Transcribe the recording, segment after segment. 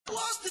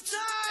What's the time?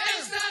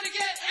 It's time to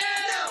get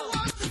ill.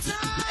 What's the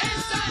time?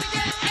 It's time to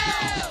get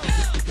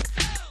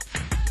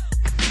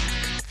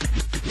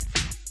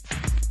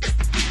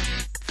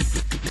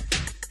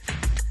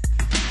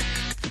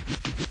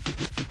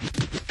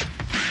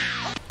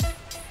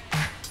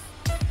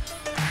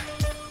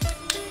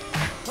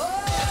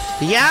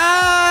Yeah!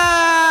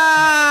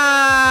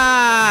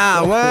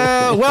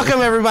 Well,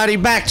 welcome everybody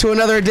back to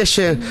another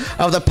edition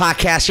of the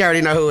podcast. You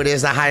already know who it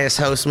is, the highest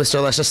host,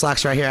 Mr. Luscious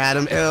Slocks right here,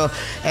 Adam Ill.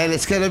 And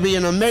it's going to be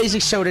an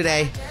amazing show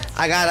today.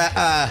 I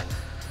got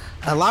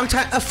a long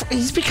time,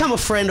 he's become a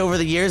friend over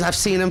the years. I've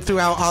seen him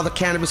throughout all the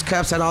cannabis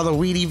cups at all the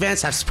weed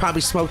events. I've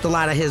probably smoked a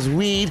lot of his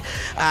weed.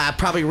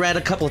 Probably read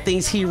a couple of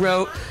things he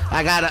wrote.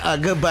 I got a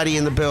good buddy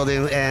in the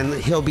building, and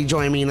he'll be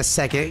joining me in a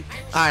second.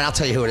 All right, I'll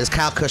tell you who it is.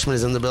 Kyle Kushman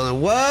is in the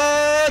building.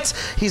 What?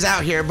 He's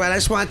out here, but I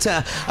just want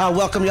to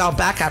welcome y'all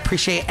back. I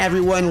appreciate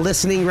everyone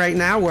listening right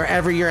now,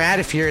 wherever you're at.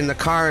 If you're in the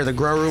car or the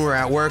grow room or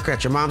at work or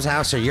at your mom's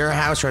house or your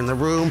house or in the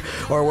room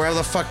or wherever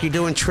the fuck you're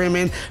doing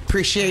trimming.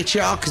 Appreciate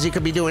y'all, because you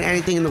could be doing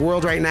anything in the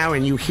world right now,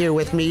 and you here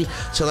with me,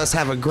 so let's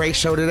have a great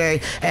show today.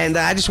 And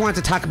I just wanted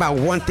to talk about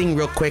one thing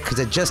real quick, because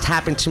it just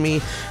happened to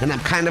me and I'm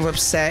kind of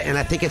upset, and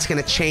I think it's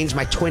going to change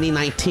my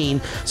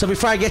 2019. So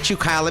before I get you,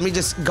 Kyle, let me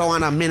just go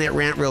on a minute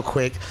rant real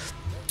quick.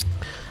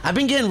 I've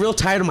been getting real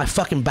tired of my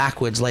fucking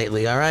backwoods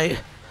lately, all right?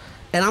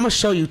 And I'm going to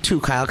show you too,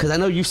 Kyle, because I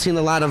know you've seen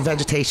a lot of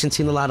vegetation,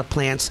 seen a lot of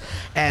plants,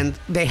 and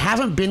they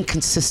haven't been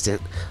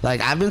consistent.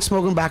 Like, I've been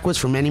smoking backwoods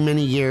for many,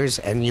 many years,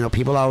 and, you know,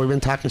 people have always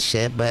been talking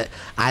shit, but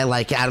I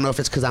like it. I don't know if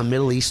it's because I'm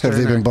Middle Eastern. Have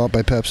they been bought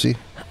by Pepsi?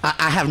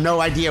 I have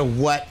no idea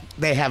what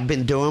they have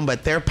been doing,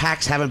 but their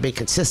packs haven't been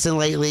consistent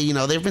lately. You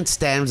know, they've been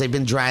stems, they've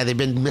been dry, they've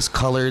been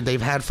miscolored,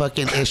 they've had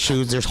fucking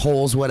issues, there's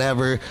holes,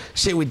 whatever,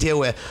 shit we deal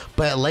with.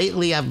 But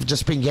lately, I've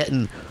just been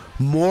getting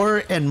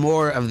more and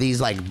more of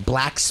these, like,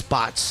 black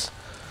spots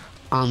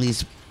on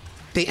these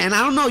things. And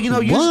I don't know, you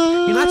know, you're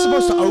not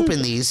supposed to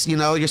open these, you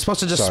know, you're supposed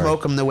to just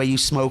smoke them the way you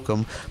smoke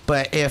them.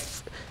 But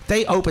if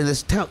they open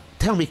this,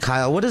 tell me,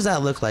 Kyle, what does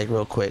that look like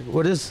real quick?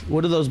 What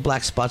do those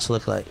black spots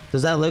look like?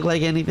 Does that look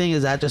like anything?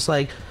 Is that just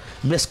like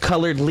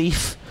miscolored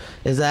leaf?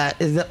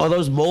 Are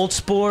those mold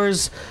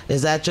spores?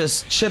 Is that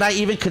just, should I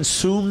even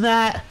consume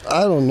that?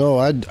 I don't know.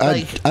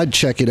 I'd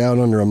check it out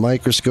under a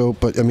microscope,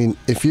 but I mean,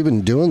 if you've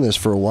been doing this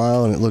for a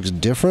while and it looks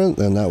different,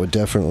 then that would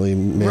definitely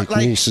make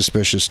me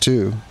suspicious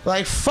too.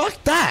 Like,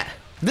 fuck that.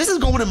 This is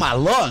going in my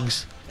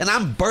lungs, and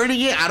I'm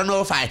burning it. I don't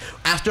know if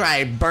after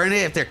I burn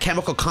it, if their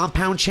chemical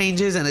compound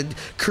changes and it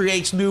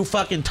creates new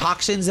fucking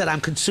toxins that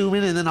I'm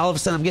consuming, and then all of a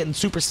sudden I'm getting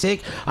super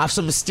sick off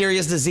some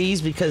mysterious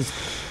disease because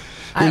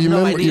I have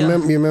no idea.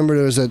 You remember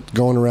there was that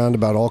going around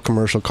about all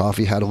commercial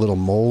coffee had a little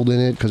mold in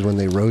it because when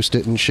they roast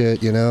it and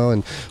shit, you know?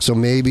 And so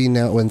maybe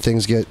now when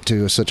things get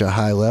to such a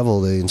high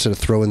level, they, instead of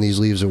throwing these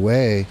leaves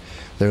away,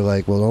 they're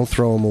like, well, don't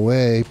throw them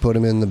away, put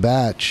them in the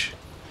batch.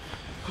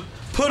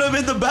 Put them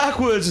in the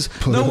backwoods.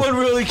 No one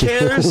really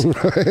cares.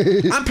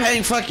 Right. I'm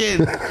paying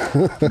fucking...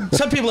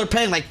 Some people are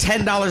paying like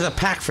 $10 a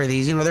pack for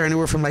these. You know, they're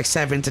anywhere from like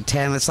 $7 to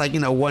 $10. It's like, you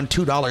know,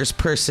 $2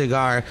 per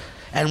cigar.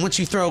 And once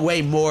you throw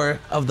away more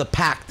of the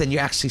pack than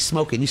you're actually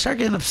smoking, you start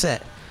getting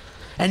upset.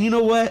 And you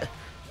know what?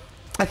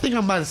 I think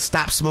I'm about to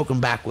stop smoking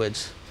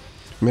backwoods.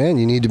 Man,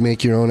 you need to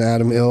make your own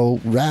Adam Ill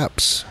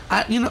wraps.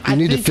 You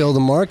need to fill the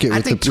market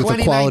with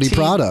a quality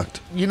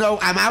product. You know,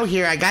 I'm out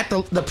here. I got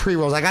the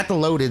pre-rolls. I got the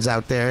loadeds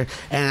out there,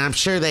 and I'm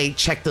sure they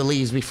check the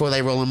leaves before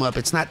they roll them up.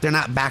 They're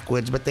not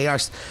backwoods, but they are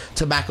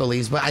tobacco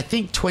leaves. But I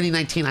think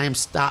 2019, I am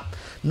stopped.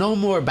 No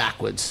more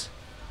backwoods.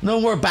 No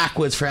more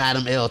backwoods for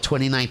Adam Ill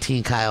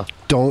 2019, Kyle.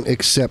 Don't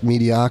accept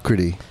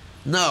mediocrity.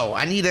 No,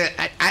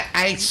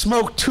 I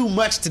smoke too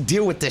much to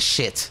deal with this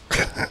shit.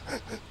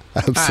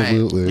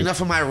 Absolutely. All right,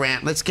 enough of my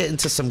rant. Let's get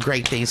into some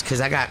great things,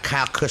 because I got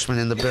Kyle Kushman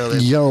in the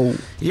building. Yo.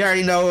 You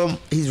already know him.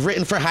 He's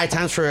written for High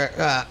Times for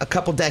a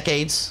couple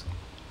decades.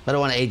 I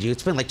don't want to age you.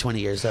 It's been like 20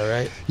 years, though,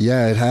 right?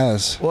 Yeah, it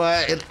has.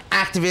 Well, an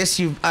activist.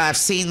 You've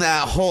seen the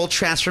whole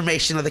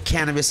transformation of the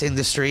cannabis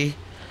industry.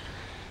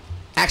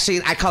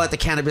 Actually, I call it the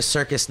cannabis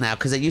circus now,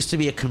 because it used to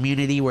be a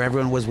community where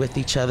everyone was with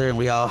each other and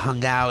we all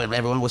hung out and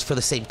everyone was for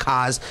the same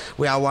cause.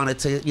 We all wanted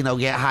to, you know,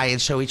 get high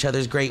and show each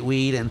other's great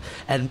weed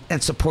and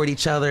support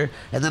each other.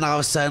 And then all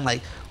of a sudden,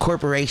 like,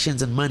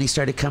 corporations and money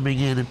started coming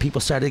in and people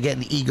started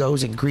getting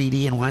egos and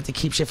greedy and wanted to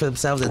keep shit for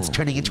themselves. And it's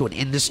turning into an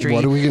industry.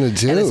 What are we going to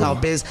do? And it's all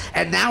biz.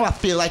 And now I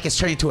feel like it's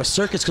turning into a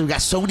circus, because we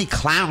got so many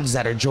clowns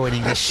that are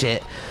joining this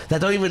shit that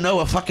don't even know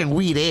what fucking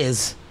weed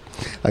is.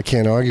 I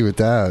can't argue with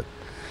that.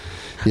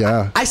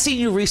 Yeah. I seen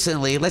you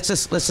recently. Let's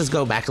just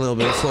go back a little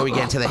bit before we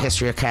get into the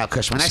history of Kyle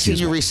Kushman. I seen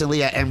you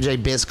recently at MJ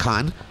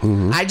BizCon.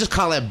 Mm-hmm. I just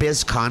call it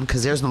BizCon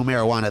because there's no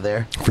marijuana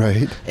there.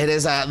 Right. It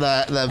is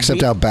the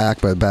except out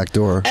back by the back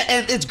door.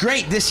 And it's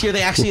great. This year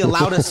they actually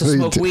allowed us to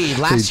smoke weed.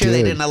 Last year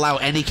they didn't allow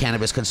any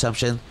cannabis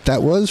consumption.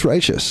 That was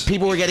righteous.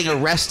 People were getting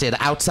arrested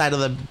outside of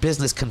the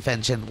business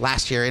convention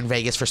last year in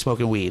Vegas for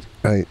smoking weed.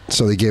 Right.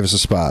 So they gave us a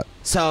spot.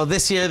 So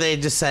this year they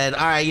just said,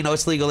 all right, you know,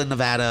 it's legal in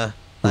Nevada.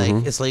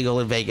 Like, it's legal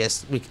in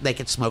Vegas. They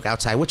could smoke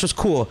outside, which was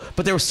cool.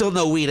 But there was still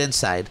no weed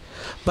inside.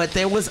 But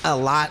there was a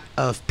lot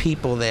of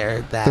people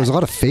there that... There was a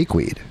lot of fake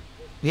weed.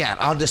 Yeah,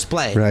 on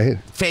display. Right.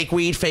 Fake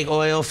weed, fake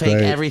oil, fake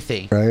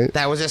everything. Right.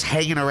 That was just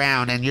hanging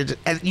around. And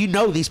you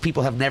know these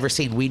people have never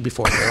seen weed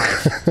before in their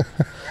life.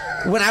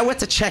 When I went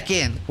to check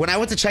into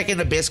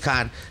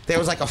BizCon, there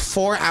was like a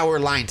 4-hour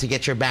line to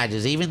get your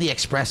badges, even the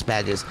express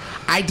badges.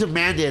 I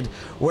demanded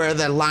where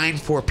the line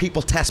for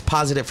people test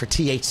positive for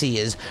THC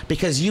is,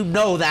 because you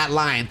know that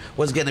line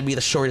was going to be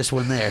the shortest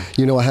one there.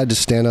 You know, I had to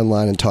stand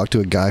online and talk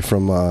to a guy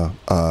from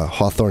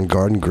Hawthorne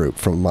Garden Group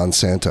from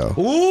Monsanto.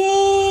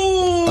 Ooh!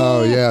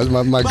 Oh, yeah.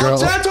 My girl...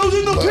 Monsanto's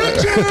in the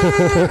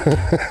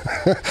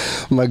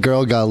picture! My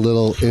girl got a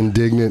little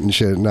indignant and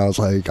shit, and I was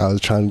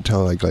trying to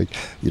tell her, like,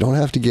 you don't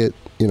have to get...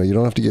 you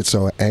don't have to get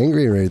so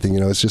angry or anything.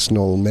 It's just an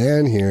old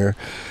man here.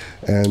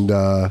 And,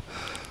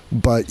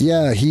 but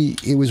yeah,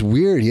 it was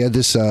weird. He had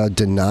this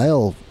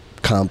denial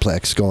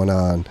complex going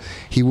on.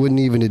 He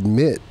wouldn't even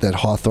admit that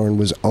Hawthorne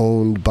was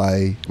owned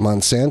by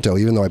Monsanto,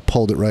 even though I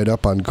pulled it right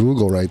up on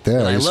Google right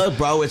there. Like, look,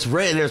 bro, it's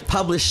written.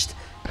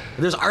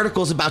 There's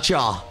articles about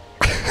y'all.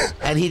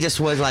 And he just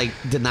was like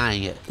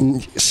denying it.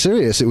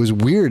 Serious. It was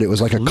weird. It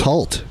was like a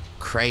cult.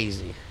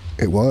 Crazy.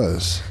 It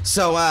was.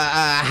 So,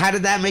 how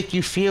did that make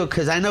you feel?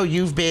 Because I know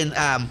you've been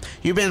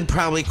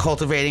probably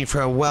cultivating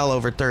for well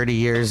over 30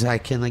 years. I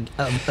can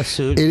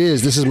assume. It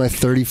is. This is my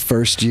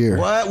 31st year.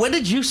 What? When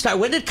did you start?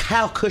 When did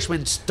Kyle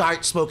Kushman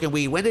start smoking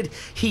weed? When did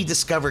he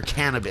discover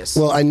cannabis?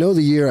 Well, I know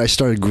the year I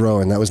started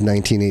growing. That was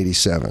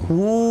 1987.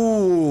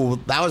 Ooh,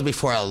 that was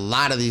before a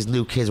lot of these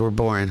new kids were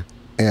born.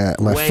 Yeah,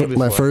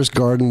 my first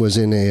garden was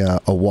in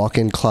a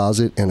walk-in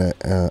closet in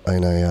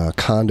a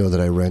condo that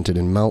I rented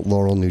in Mount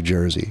Laurel, New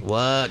Jersey.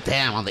 What?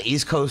 Damn, on the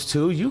East Coast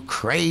too? You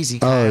crazy,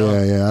 Kyle.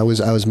 Oh yeah. I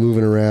was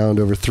moving around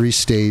over 3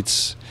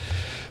 states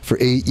for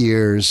 8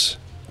 years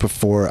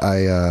before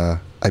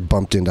I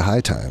bumped into High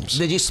Times.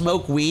 Did you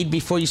smoke weed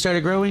before you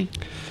started growing?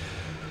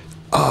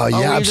 Oh yeah,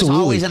 you're absolutely. Just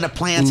always into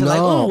plants and no.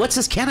 like, oh, what's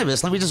this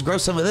cannabis? Let me just grow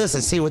some of this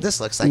and see what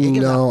this looks like.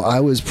 No,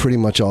 I was pretty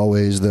much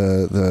always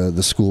the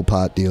school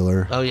pot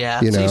dealer. Oh yeah.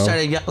 You so know? You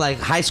started like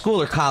high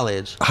school or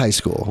college? High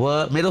school.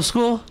 What? Middle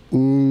school?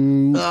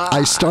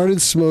 I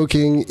started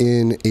smoking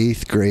in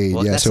 8th grade.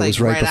 Well, yeah, that's so like it was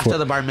right after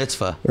the bar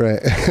mitzvah.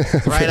 Right.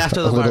 Right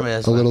after the bar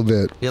mitzvah. A little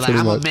bit. You're like,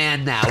 I'm a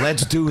man now.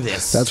 Let's do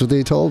this. That's what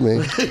they told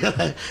me.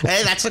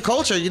 Hey, that's the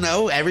culture.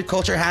 Every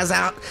culture has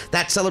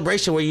that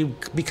celebration where you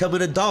become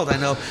an adult. I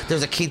know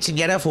there's a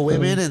quinceañera for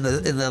women in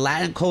the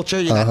Latin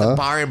culture. You got the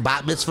bar and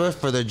bat mitzvah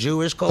for the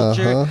Jewish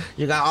culture.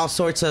 You got all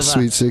sorts of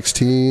Sweet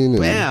 16.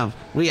 Bam,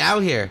 we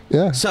out here.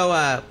 Yeah.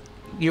 So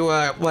you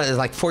were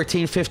like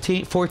 14,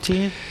 15,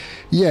 14?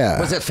 Yeah.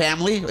 Was it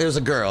family? It was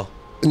a girl.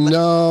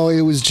 No, it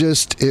was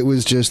just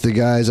the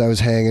guys I was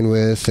hanging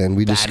with, and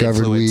we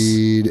discovered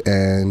weed,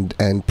 and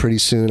pretty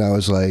soon I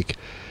was like,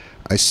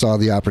 I saw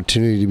the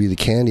opportunity to be the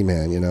candy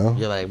man.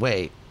 You're like,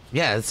 wait.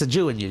 Yeah, it's a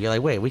Jew in you. You're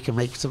like, wait, we can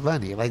make some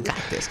money. You're like, got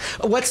this.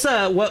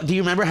 What do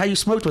you remember how you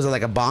smoked? Was it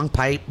like a bong,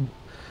 pipe,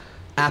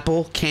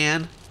 apple,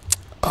 can,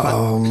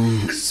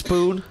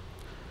 spoon?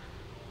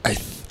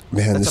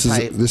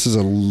 This is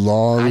a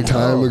long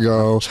time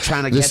ago.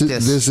 Trying to get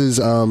this. This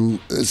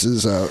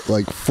is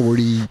like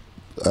 40.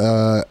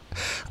 I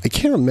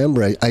can't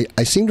remember.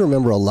 I seem to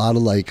remember a lot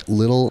of like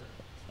little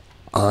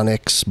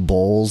onyx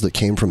bowls that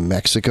came from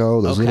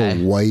Mexico. Those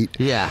little white.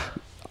 Yeah.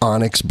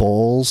 Onyx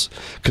bowls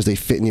because they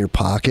fit in your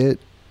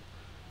pocket.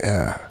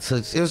 Yeah. So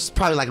it was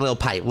probably like a little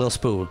pipe, little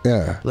spoon.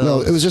 Yeah.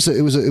 No, it was just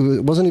it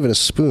wasn't even a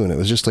spoon. It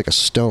was just like a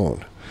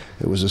stone.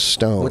 It was a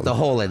stone with the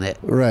hole in it.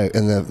 Right,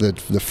 and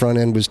the front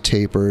end was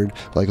tapered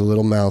like a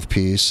little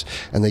mouthpiece,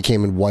 and they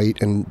came in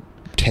white and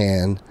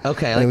tan.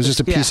 Okay. And it was just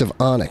a piece of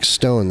onyx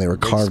stone. They were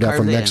carved out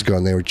from Mexico,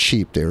 and they were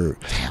cheap. They were.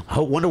 Damn, I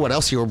wonder what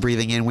else you were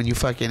breathing in when you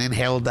fucking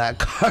inhaled that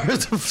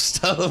carved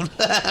stone.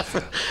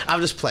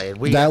 I'm just playing.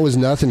 That was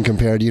nothing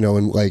compared.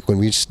 When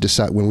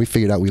we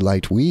figured out we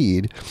liked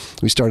weed,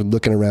 we started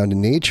looking around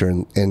in nature,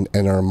 and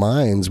in our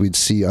minds we'd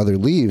see other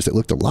leaves that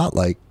looked a lot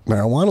like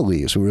marijuana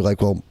leaves. We were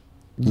like, well.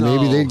 No.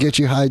 Maybe they'd get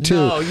you high too.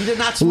 No, you did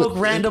not smoke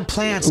random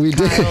plants. We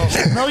Kyle.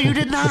 did. No, you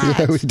did not.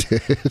 Yeah, we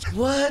did.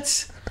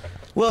 What?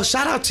 Well,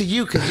 shout out to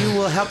you because you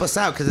will help us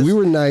out. We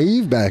were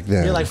naive back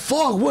then. You're like,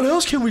 fuck. What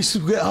else can we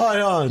get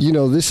high on?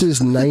 This is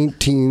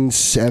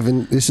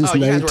 1970. This is you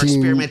guys were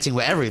experimenting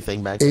with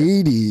everything back then.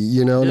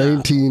 80.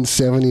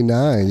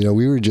 1979.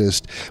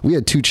 We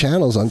had 2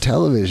 channels on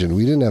television.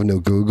 We didn't have no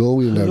Google.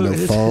 We didn't have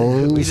no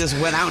phones. We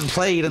just went out and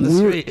played in the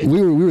street.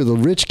 We were the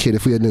rich kid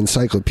if we had an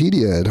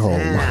encyclopedia at home.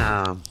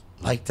 Damn.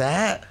 Like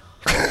that?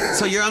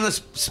 So you're on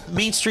the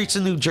mean streets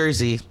of New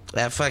Jersey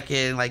at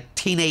fucking like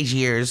teenage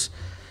years,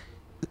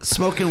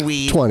 smoking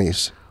weed.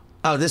 20s.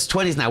 Oh, this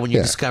 20s now when you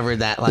Yeah. discovered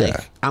that, like, Yeah.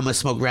 I'm going to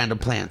smoke random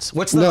plants.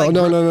 What's the, No, like,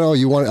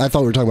 no. I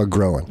thought we were talking about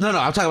growing. No,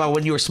 I'm talking about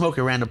when you were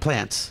smoking random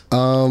plants.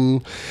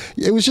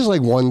 It was just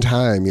like one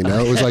time, you know.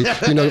 It was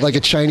like, you know, like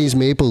a Chinese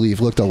maple leaf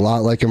looked a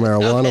lot like a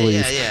marijuana Okay,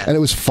 leaf. yeah. And it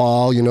was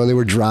fall, you know, they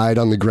were dried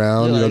on the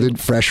ground, You're you know, like- they'd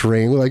fresh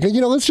rain. We're like,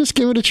 you know, let's just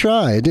give it a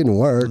try. It didn't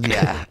work.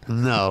 Yeah.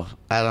 No,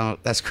 I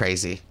don't. That's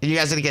crazy. And you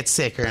guys didn't get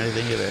sick or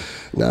anything either.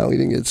 No, we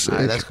didn't get sick. All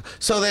right, that's cool.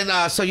 So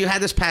then, so you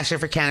had this passion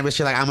for cannabis.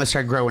 You're like, I'm going to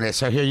start growing it.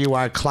 So here you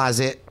are,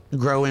 closet,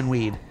 growing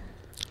weed.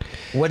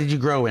 What did you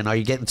grow in? Are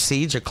you getting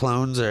seeds or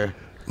clones or?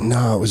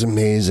 No, it was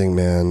amazing,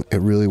 man.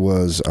 It really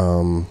was.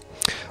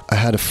 I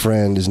had a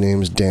friend, his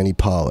name's Danny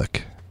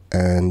Pollock,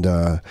 and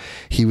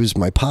he was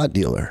my pot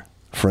dealer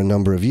for a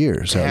number of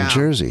years out in Damn.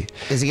 Jersey.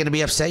 Is he going to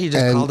be upset you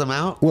just And- called him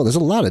out? Well, there's a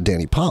lot of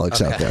Danny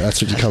Pollocks out there. That's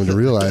what you come to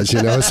realize.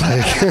 You know, it's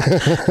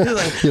like, You're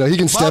like, you know, he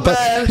can step up.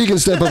 bad. He can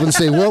step up and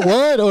say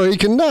what, or he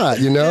cannot.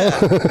 You know,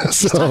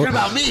 He's talking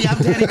about me. I'm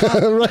Danny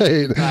Cole.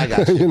 right. I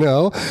got you. You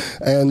know,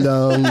 and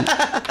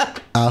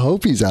I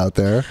hope he's out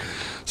there.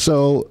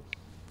 So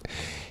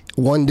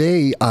one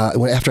day,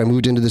 after I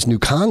moved into this new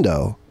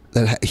condo,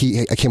 I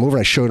came over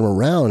and I showed him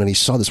around, and he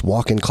saw this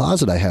walk-in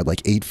closet I had,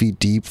 like 8 feet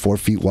deep, 4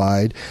 feet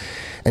wide,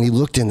 and he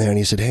looked in there and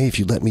he said, "Hey, if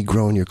you let me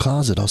grow in your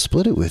closet, I'll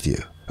split it with you.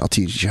 I'll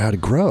teach you how to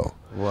grow."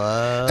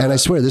 What? And I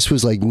swear, this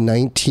was like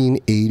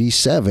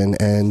 1987,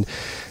 and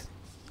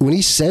when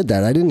he said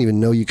that, I didn't even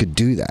know you could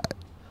do that.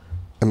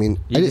 I mean,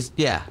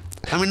 Yeah.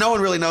 I mean, no one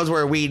really knows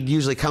where weed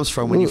usually comes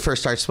from when you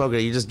first start smoking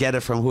it. You just get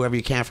it from whoever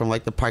you can, from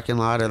like the parking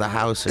lot or the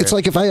house. Or, it's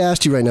like if I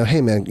asked you right now,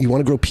 "Hey man, you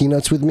want to grow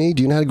peanuts with me?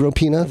 Do you know how to grow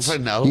peanuts?" It's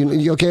like, no.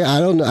 Okay, I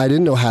don't know. I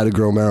didn't know how to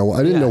grow marijuana.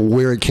 I didn't know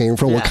where it came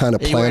from, what Yeah. kind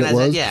of You plant weren't it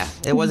as- was. yeah,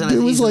 it wasn't It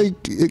as was easy. like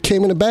it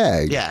came in a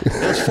bag. Yeah,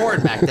 it was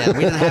foreign back then.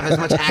 We didn't have as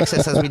much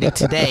access as we do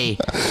today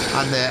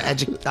on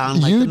the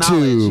on like the knowledge.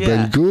 YouTube Yeah.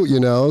 and Google, you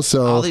know.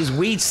 So All these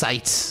weed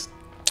sites.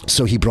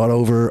 So he brought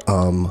over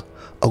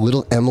a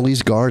little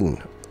Emily's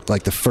Garden,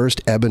 like the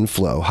first ebb and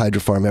flow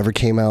hydrofarm ever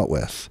came out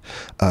with.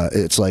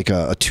 It's like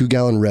a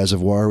 2-gallon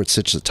reservoir which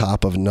sits at the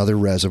top of another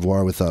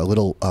reservoir with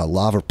little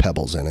lava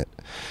pebbles in it.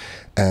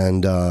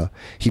 And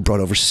he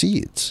brought over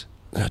seeds.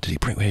 Did he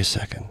bring? Wait a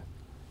second.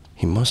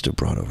 He must have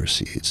brought over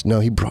seeds. No,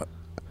 he brought.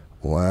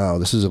 Wow,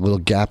 this is a little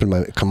gap in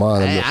my. Come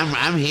on. Hey,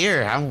 I'm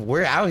here.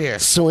 We're out here.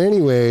 So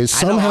anyways,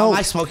 I know somehow all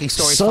my smoking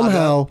stories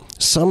fog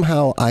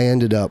somehow I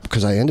ended up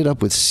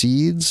with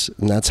seeds,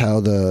 and that's how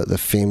the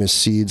famous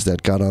seeds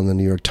that got on the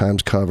New York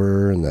Times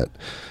cover, and that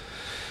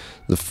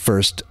the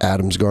first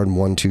Adam's Garden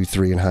 1, 2,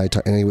 3 and High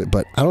Time. Anyway,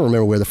 but I don't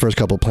remember where the first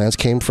couple of plants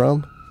came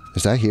from.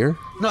 Is that here?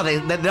 No,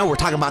 no, we're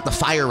talking about the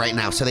fire right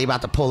now. So they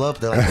about to pull up.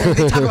 They're like,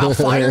 they talk about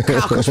fire,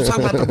 Kyle Kushman. We're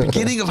talking about the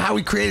beginning of how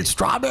we created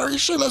strawberry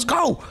shit. Let's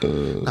go.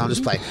 No, I'm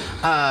just playing.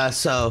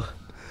 So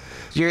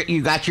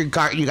you got your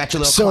garden, you got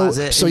your little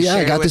closet. So and you yeah, I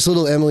share got it this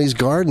little Emily's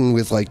Garden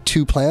with like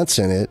 2 plants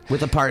in it.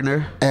 with a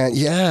partner. And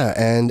yeah,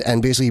 and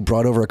basically he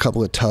brought over a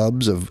couple of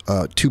tubs of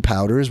 2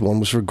 powders. One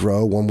was for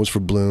grow, one was for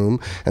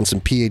bloom, and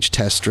some pH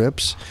test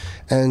strips.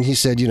 And he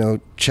said, you know,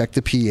 check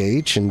the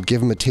pH and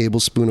give him a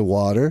tablespoon of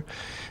water.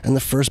 And the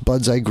first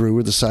buds I grew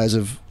were the size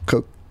of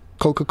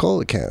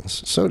Coca-Cola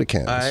cans, soda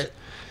cans. All right.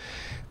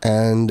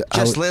 And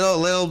Just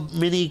little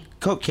mini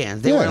Coke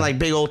cans. They Yeah. weren't like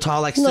big old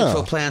tall like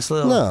 6-foot plants.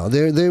 Little. No,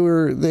 they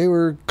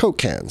were Coke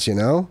cans, you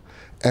know.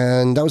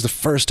 And that was the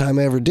first time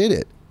I ever did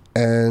it.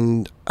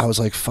 And I was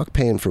like, fuck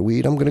paying for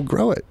weed, I'm gonna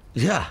grow it.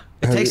 Yeah.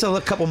 It takes a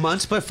couple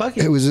months, but fuck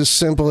it. It was as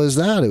simple as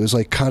that. It was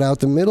like cut out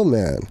the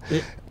middleman,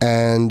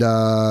 and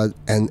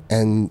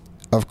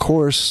of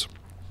course,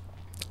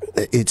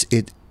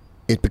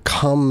 it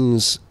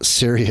becomes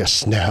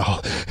serious now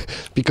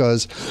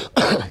because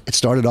it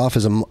started off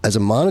as a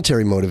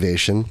monetary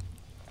motivation,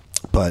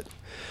 but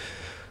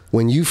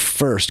when you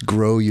first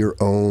grow your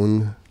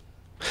own.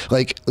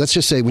 Like, let's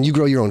just say when you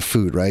grow your own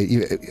food, right?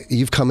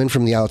 You've come in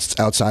from the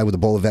outside with a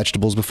bowl of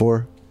vegetables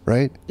before,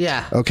 right?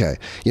 Yeah. Okay.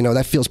 You know,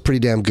 that feels pretty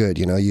damn good.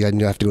 You know, you didn't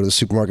have to go to the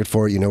supermarket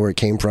for it. You know where it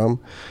came from.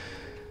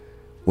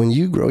 When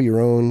you grow your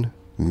own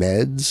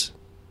meds,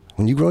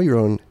 when you grow your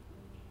own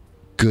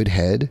good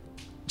head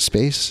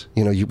space,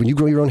 you know, when you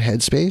grow your own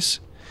head space,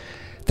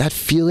 that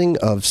feeling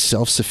of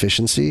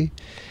self-sufficiency,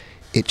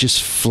 it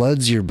just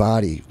floods your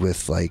body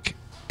with like,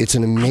 it's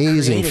an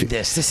amazing.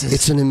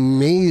 It's an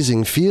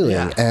amazing feeling,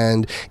 Yeah.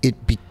 and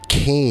it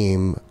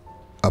became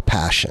a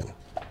passion,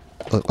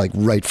 like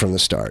right from the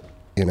start,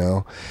 you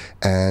know.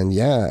 And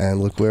yeah,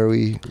 and look where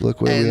we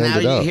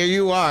ended up. Here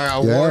you are,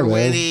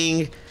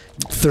 award-winning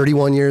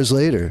 31 years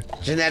later.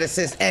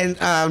 geneticist.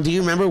 And do you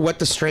remember what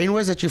the strain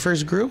was that you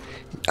first grew?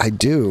 I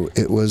do.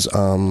 It was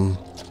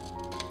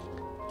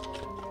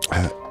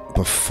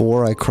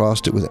before I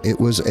crossed it with.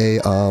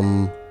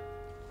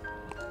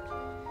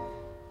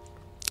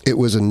 It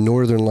was a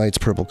Northern Lights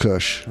Purple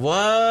Kush. What?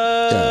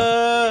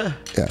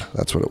 Yeah,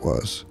 that's what it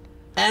was.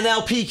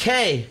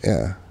 NLPK.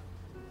 Yeah.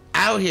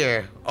 Out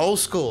here. Old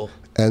school.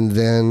 And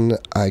then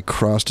I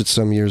crossed it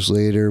some years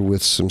later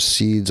with some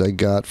seeds I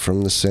got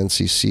from the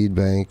Sensi Seed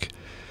Bank,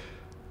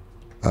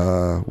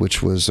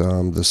 which was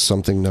the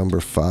something number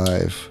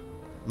 5.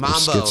 Mambo.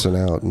 Skitson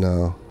out,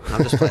 no.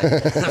 I'm just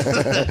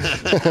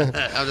playing.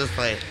 I'm just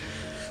playing.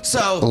 A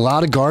So,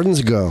 lot of gardens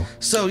ago.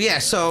 so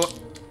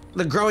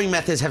the growing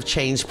methods have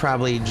changed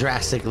probably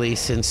drastically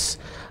since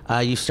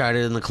you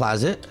started in the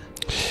closet.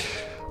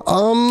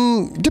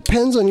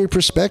 Depends on your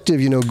perspective.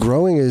 You know,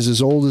 growing is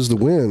as old as the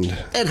wind.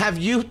 And have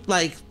you,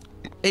 like,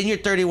 in your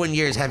 31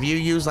 years, have you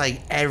used,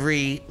 like,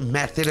 every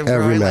method of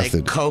Every growing?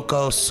 method. Like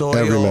cocoa, Every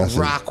soil, method.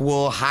 rock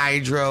wool,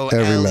 hydro,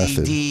 Every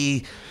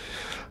LED.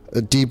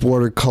 Deep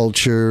water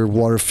culture,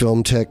 water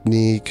film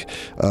technique,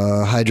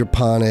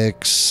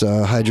 hydroponics,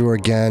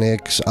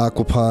 hydroorganics,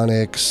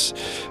 aquaponics.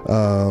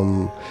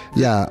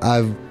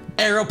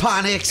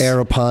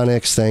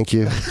 Aeroponics, thank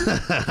you.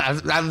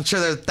 I'm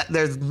sure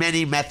there's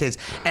many methods.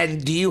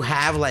 And do you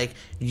have, like,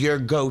 your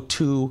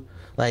go-to,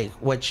 like,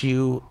 what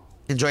you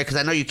enjoy? Because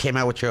I know you came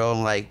out with your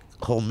own, like,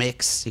 whole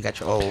mix. You got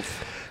your own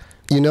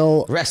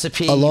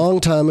recipe. A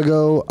long time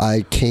ago,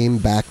 I came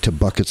back to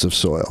buckets of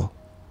soil.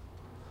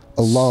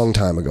 A long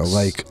time ago,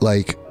 like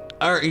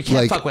you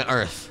can't fuck with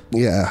earth.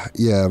 Yeah,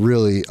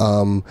 really.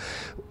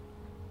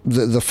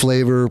 The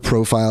flavor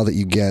profile that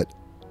you get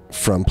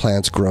from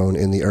plants grown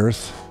in the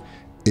earth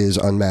is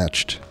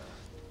unmatched.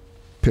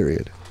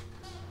 Period.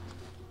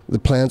 The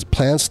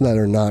plants that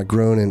are not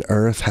grown in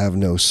earth have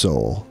no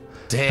soul.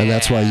 Damn. And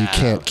that's why you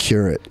can't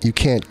cure it. You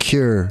can't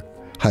cure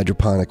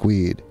hydroponic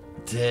weed.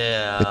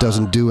 Damn. It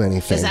doesn't do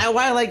anything. Is that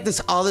why, like,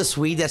 all this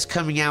weed that's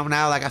coming out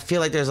now? Like, I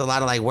feel like there's a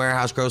lot of, like,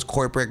 warehouse grows,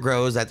 corporate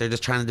grows that they're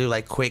just trying to do,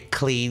 like, quick,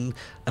 clean,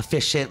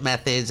 efficient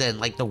methods, and,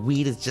 like, the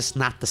weed is just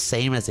not the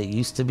same as it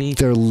used to be.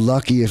 They're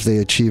lucky if they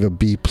achieve a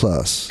B+.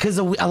 Because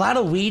a lot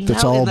of weed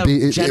That's now all in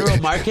the general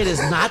market is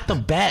not the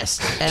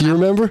best. And Do you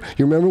remember?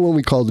 You remember when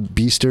we called it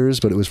Beasters,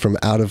 but it was from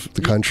out of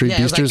the country? Yeah,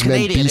 Beasters it was like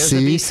meant Canadian. BC, It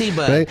was a BC,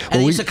 but right?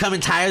 and it used to come in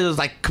tires. It was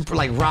like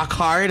rock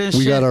hard and shit.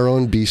 We got our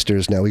own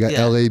Beasters now. We got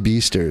Yeah. LA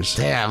Beasters.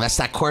 Damn,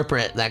 that's that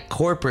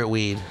corporate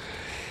weed.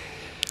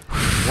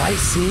 White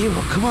Sea,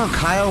 well, come on,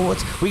 Kyle.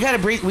 We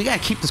gotta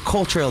keep this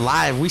culture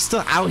alive. We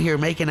still out here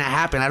making it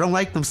happen. I don't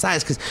like them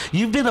sides because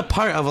you've been a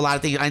part of a lot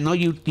of things. I know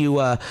you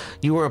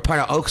were a part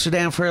of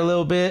Oaksterdam for a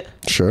little bit.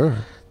 Sure.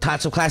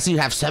 Taught some classes. You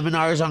have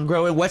seminars on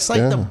growing. What's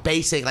like the Yeah.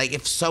 basic, like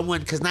if someone,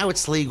 because now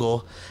it's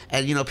legal,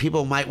 and you know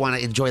people might want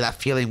to enjoy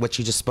that feeling what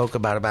you just spoke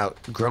about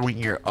growing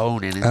your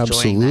own and enjoying that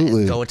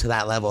Absolutely. and going to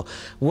that level.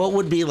 What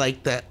would be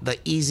like the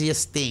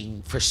easiest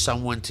thing for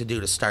someone to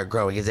do to start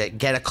growing? Is it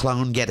get a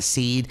clone, get a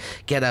seed,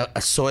 get a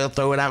soil,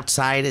 throw it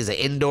outside? Is it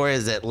indoor?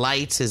 Is it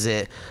lights? Is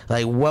it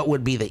like what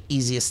would be the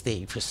easiest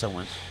thing for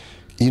someone?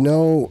 You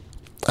know,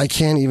 I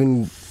can't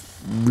even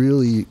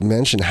really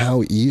mention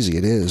how easy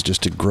it is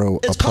just to grow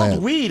It's a plant.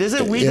 called weed. Is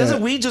it weed? Yeah,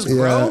 Doesn't weed just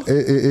grow?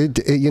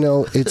 It you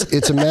know,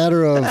 it's a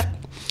matter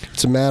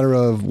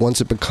of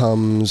once it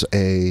becomes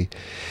a,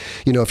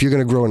 you know, if you're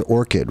going to grow an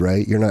orchid,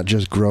 right? You're not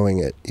just growing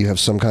it. You have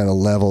some kind of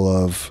level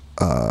of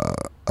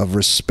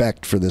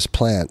respect for this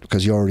plant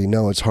because you already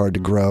know it's hard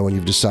to grow and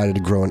you've decided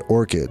to grow an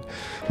orchid.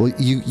 Well,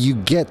 you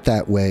get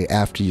that way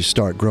after you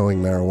start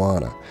growing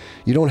marijuana.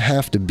 You don't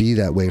have to be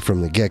that way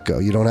from the get-go.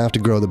 You don't have to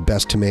grow the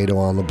best tomato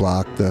on the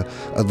block, the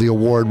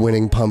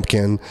award-winning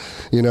pumpkin.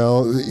 You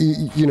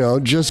know,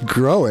 just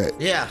grow it.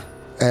 Yeah.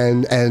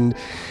 And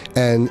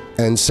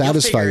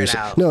satisfy figure it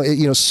yourself. out. No,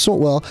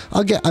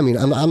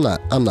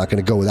 I'm not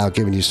going to go without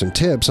giving you some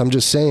tips. I'm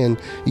just saying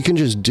you can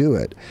just do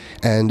it,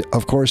 and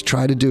of course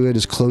try to do it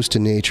as close to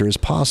nature as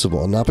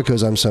possible. Not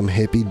because I'm some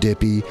hippy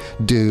dippy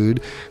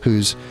dude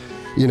who's,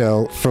 you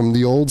know, from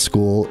the old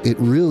school. It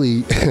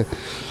really,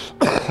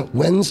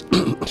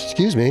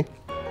 excuse me.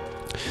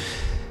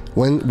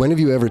 When have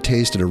you ever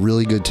tasted a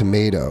really good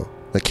tomato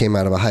that came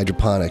out of a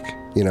hydroponic?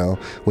 You know,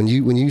 when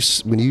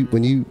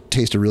you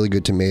taste a really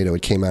good tomato,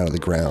 it came out of the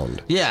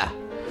ground. Yeah.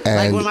 And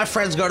like when my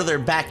friends go to their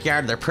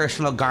backyard, their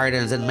personal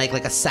gardens, and make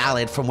like a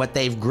salad from what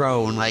they've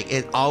grown, like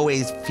it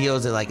always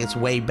feels like it's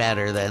way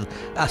better than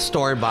a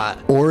store bought.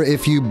 Or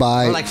if you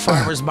buy Or like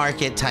farmer's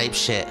market type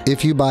shit.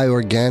 If you buy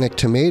organic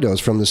tomatoes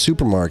from the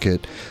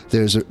supermarket,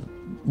 there's a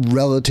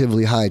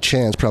relatively high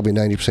chance, probably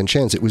 90%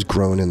 chance, it was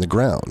grown in the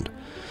ground.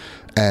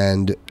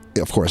 And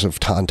of course, on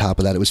top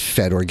of that, it was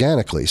fed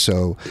organically.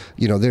 So,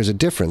 you know, there's a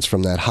difference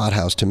from that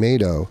hothouse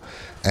tomato.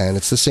 And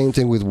it's the same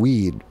thing with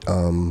weed.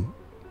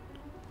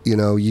 You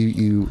know,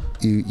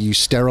 you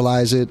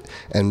sterilize it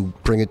and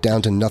bring it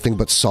down to nothing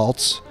but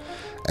salts.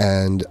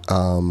 And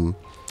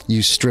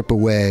you strip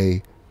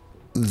away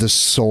the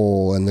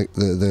soul and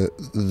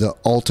the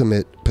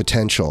ultimate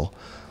potential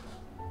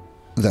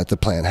that the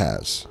plant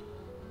has.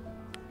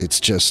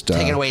 It's just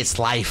Taking away its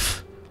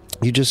life.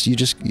 You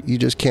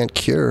just can't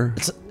cure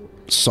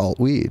salt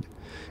weed.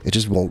 It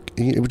just won't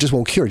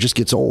cure. It just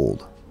gets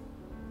old.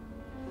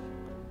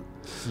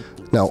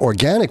 Now,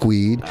 organic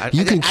weed,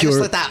 you can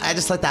cure. I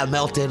just let that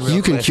melt in.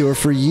 You can cure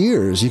for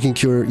years. You can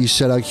cure. You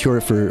set out cure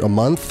it for a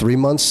month, 3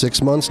 months,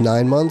 6 months,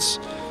 9 months.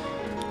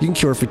 You can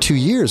cure it for 2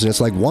 years, and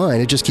it's like wine.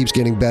 It just keeps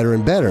getting better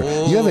and better.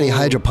 Ooh. You have any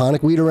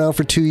hydroponic weed around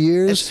for 2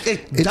 years?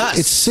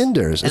 It's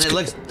cinders. And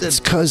It's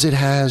because it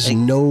has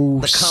no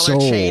the color soul.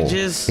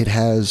 changes. It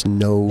has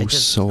no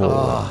soul.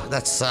 Oh,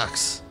 that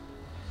sucks.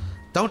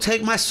 Don't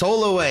take my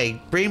soul away.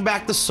 Bring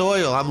back the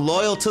soil. I'm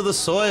loyal to the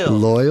soil.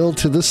 Loyal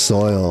to the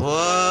soil.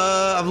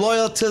 I'm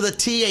loyal to the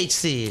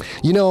THC.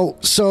 You know,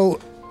 so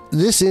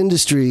this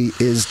industry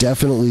is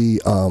definitely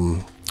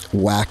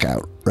whack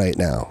out right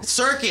now.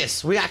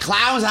 Circus. We got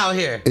clowns out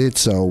here.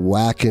 It's a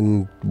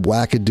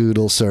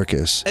wackadoodle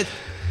circus.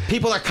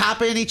 People are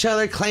copying each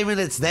other, claiming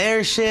it's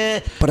their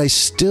shit. But I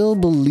still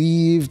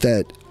believe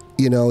that,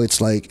 you know, it's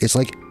like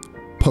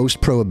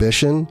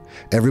post-prohibition.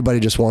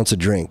 Everybody just wants a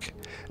drink.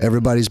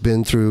 Everybody's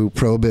been through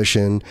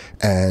prohibition,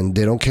 and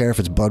they don't care if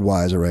it's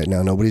Budweiser right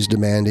now. Nobody's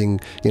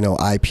demanding, you know,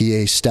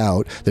 IPA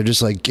stout. They're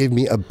just like, give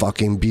me a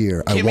fucking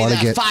beer. I want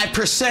to get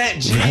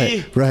 5%,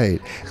 G.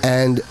 Right.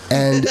 And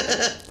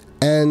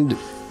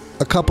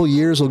a couple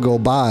years will go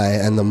by,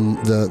 and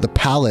the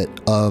palate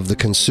of the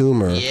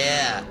consumer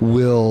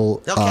will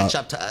they'll catch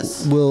up to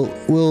us.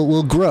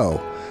 Will grow,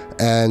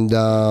 and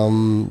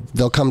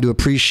they'll come to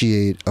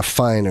appreciate a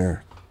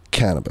finer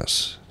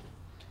cannabis.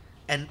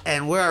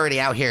 And we're already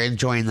out here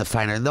enjoying the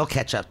finer, and they'll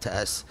catch up to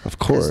us. Of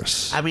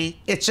course. I mean,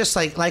 it's just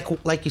like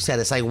you said,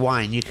 it's like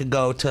wine. You could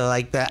go to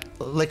like the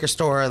liquor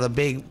store or the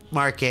big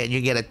market, and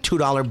you get a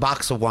 $2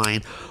 box of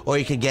wine, or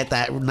you could get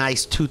that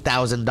nice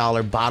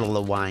 $2,000 bottle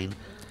of wine.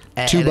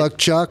 $2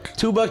 Chuck.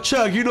 $2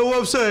 Chuck. You know what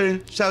I'm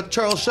saying? Shout out to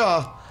Charles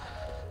Shaw.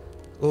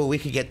 Oh, we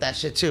could get that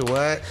shit too.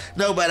 What?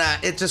 No, but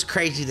it's just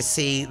crazy to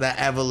see the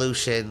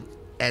evolution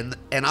and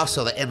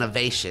also the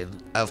innovation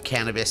of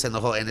cannabis in the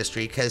whole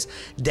industry, because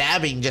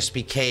dabbing just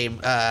became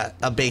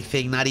a big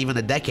thing not even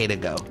a decade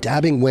ago.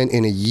 Dabbing went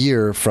in a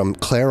year from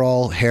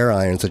Clairol hair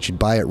irons that you'd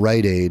buy at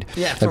Rite Aid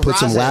and put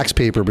some wax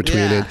paper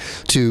between it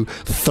to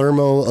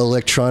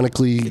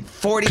thermoelectronically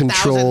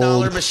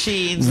controlled $40,000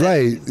 machines.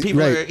 Right,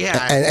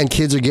 and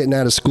kids are getting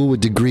out of school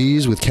with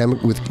degrees, with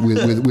chemistry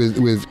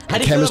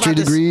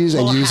degrees,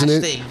 and using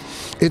it. Thing?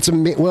 It's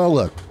well,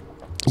 look.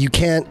 You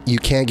can't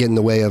get in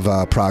the way of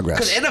progress.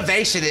 Because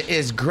innovation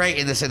is great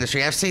in this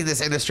industry. I've seen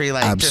this industry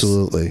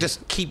absolutely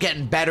just keep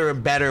getting better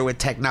and better with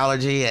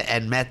technology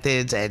and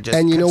methods and just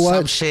you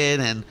consumption.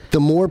 Know what? And the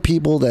more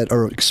people that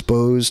are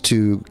exposed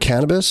to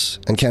cannabis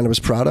and cannabis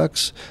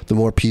products, the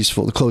more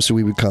peaceful, the closer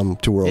we become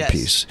to world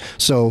peace.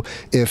 So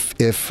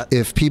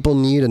if people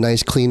need a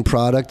nice clean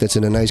product that's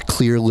in a nice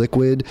clear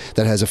liquid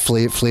that has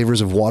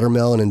flavors of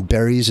watermelon and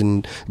berries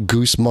and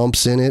goose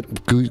mumps in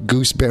it,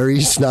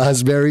 gooseberries,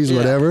 snozberries,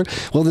 whatever.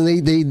 Well,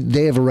 then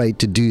they have a right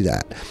to do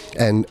that,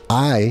 and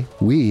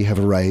we have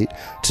a right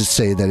to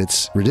say that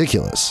it's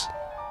ridiculous.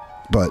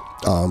 But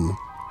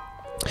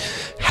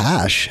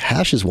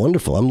hash is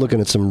wonderful. I'm looking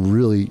at some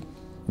really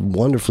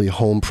wonderfully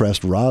home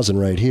pressed rosin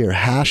right here.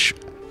 Hash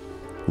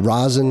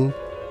rosin.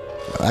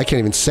 I can't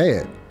even say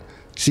it.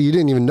 See, you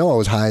didn't even know I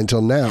was high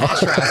until now.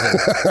 Hash rosin.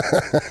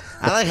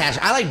 I like hash.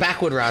 I like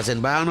backwood rosin,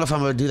 but I don't know if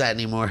I'm gonna do that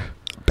anymore.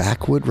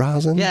 Backwood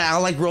rosin? Yeah,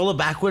 I'll like roll a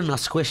backwood and I'll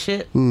squish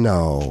it.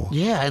 No.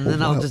 Yeah, and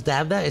then I'll just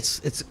dab that.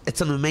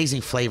 It's an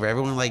amazing flavor.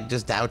 Everyone like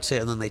just doubts it,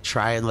 and then they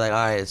try it and they're like,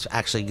 all right, it's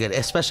actually good.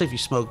 Especially if you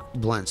smoke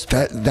blunts.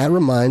 That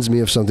reminds me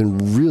of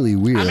something really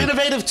weird. I'm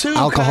innovative too.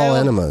 Alcohol Kyle.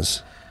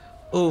 enemas.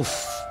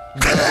 Oof.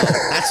 No,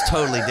 that's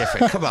totally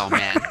different. Come on,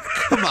 man.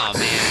 Come on,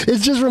 man. It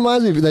just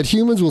reminds me that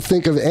humans will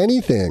think of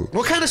anything.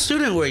 What kind of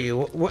student were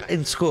you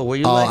in school? Were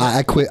you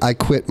I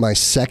quit my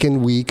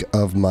second week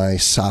of my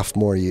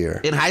sophomore year.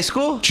 In high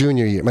school?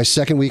 Junior year. My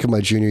second week of my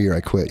junior year,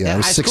 I quit. Yeah, I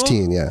was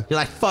 16, yeah. You're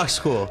like, fuck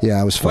school.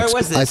 Yeah, I was fuck Where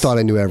was school. this? I thought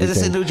I knew everything. Is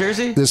this in New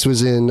Jersey? This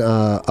was in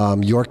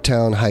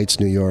Yorktown Heights,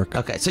 New York.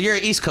 Okay, so you're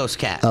an East Coast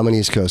cat. I'm an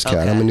East Coast cat.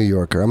 Okay. I'm a New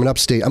Yorker. I'm a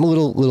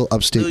little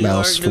upstate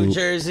mouse. New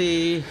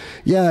Jersey.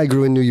 Yeah, I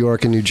grew in New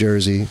York and New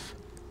Jersey.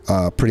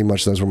 Pretty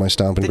much those were my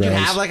stomping grounds. Did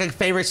you have like a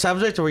favorite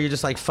subject, or were you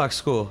just like fuck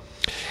school?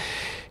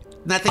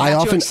 Nothing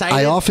got you excited?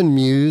 I often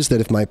muse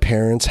that if my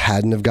parents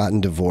hadn't have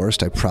gotten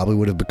divorced, I probably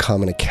would have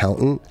become an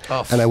accountant,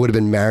 and I would have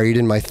been married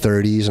in my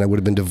 30s, and I would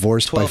have been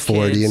divorced by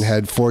 40 kids. And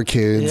had 4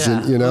 kids,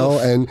 and you know,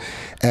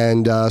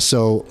 and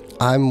so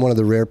I'm one of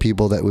the rare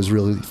people that was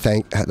really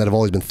that have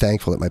always been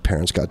thankful that my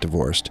parents got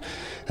divorced,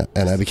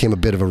 and I became a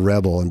bit of a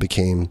rebel and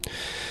became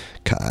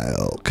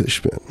Kyle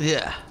Kushman.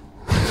 Yeah.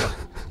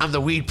 I'm the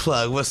weed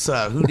plug. What's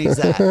up? Who needs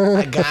that?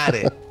 I got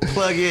it.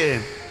 Plug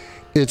in.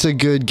 It's a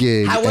good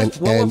gig. What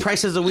were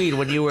prices of weed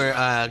when you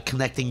were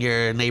connecting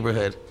your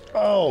neighborhood?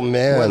 Oh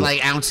man! What,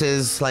 like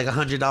ounces, like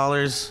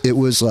 $100? It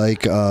was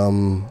like you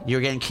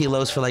were getting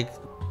kilos for like.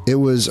 It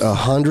was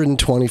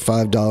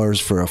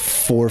 $125 for a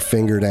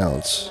 4-fingered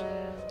ounce.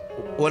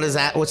 What is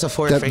that? What's a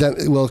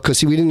 4-finger? Well,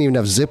 because we didn't even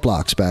have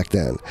Ziplocs back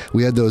then.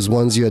 We had those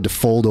ones you had to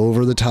fold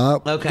over the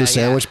top, the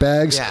sandwich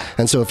bags. Yeah.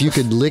 And so if you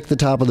could lick the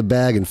top of the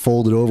bag and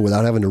fold it over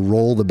without having to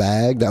roll the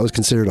bag, that was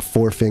considered a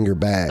 4-finger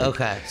bag.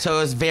 Okay, so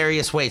it was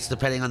various weights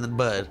depending on the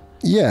bud.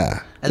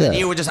 Yeah. And then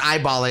you would just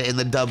eyeball it in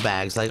the dub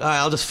bags. Like, all right,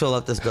 I'll just fill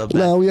up this dub bag.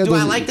 No, Do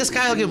I like this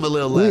guy? I'll give him a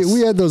little less.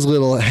 We had those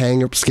little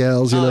hang-up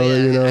scales, you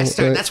know.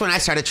 That's when I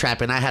started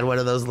trapping. I had one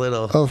of those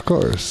little. Of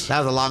course. That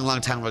was a long, long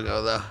time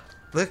ago, though.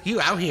 Look,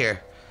 you out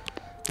here.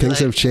 Things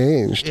have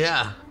changed.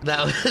 Yeah.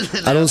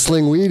 I don't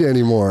sling weed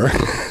anymore.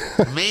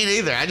 Me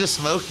neither. I just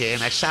smoke it,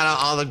 and I shout out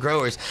all the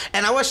growers.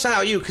 And I want to shout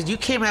out you because you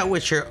came out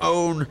with your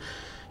own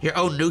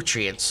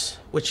nutrients,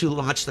 which you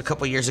launched a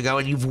couple years ago,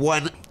 and you've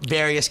won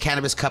various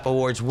Cannabis Cup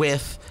awards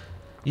with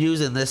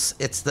using this.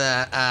 It's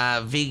the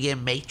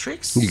Vegan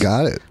Matrix. You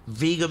got it.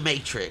 Vegan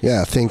Matrix.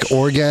 Yeah, think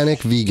organic,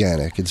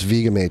 veganic. It's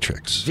Vegan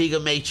Matrix.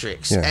 Vegan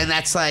Matrix. Yeah. And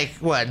that's like,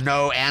 what,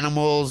 no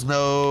animals,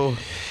 no...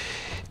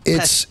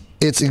 It's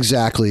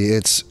exactly.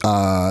 It's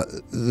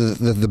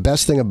the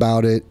best thing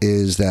about it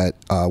is that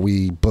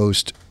we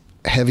boast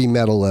heavy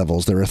metal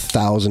levels. They're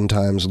 1,000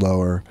 times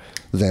lower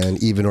than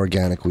even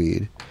organic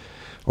weed.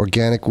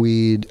 Organic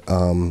weed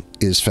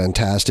is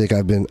fantastic.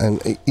 I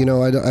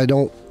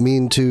don't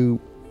mean to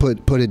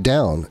put it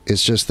down.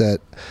 It's just that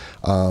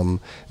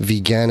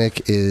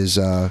veganic is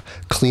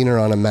cleaner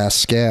on a mass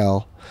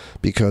scale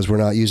because we're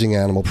not using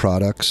animal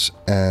products,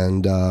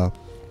 and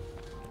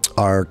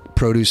our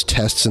produce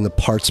tests in the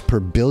parts per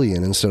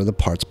billion instead of the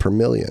parts per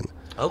million.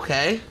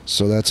 Okay.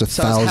 So that's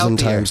 1,000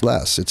 times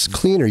less. It's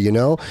cleaner, you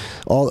know.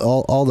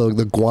 All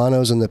the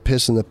guanos and the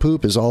piss and the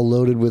poop is all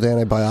loaded with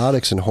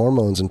antibiotics and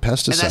hormones and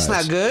pesticides. And that's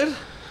not good?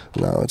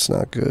 No, it's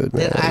not good,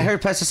 man. I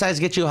heard pesticides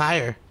get you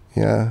higher.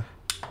 Yeah.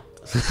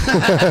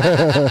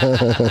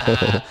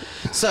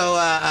 So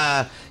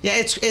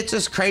it's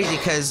just crazy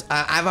because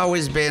I've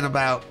always been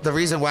about the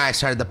reason why I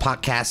started the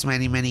podcast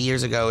many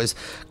years ago is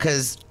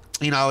because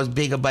I was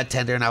being a bud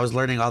tender and I was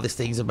learning all these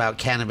things about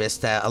cannabis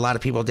that a lot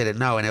of people didn't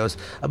know, and it was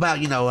about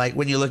like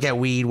when you look at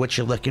weed, what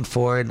you're looking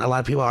for, and a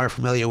lot of people aren't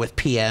familiar with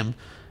PM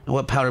and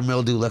what powder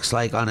mildew looks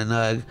like on a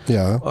nug.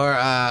 Yeah.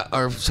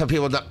 Or some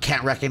people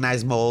can't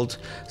recognize mold.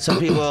 Some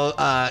people,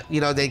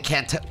 they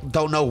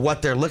don't know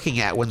what they're looking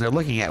at when they're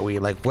looking at weed.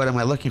 Like, what am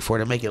I looking for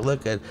to make it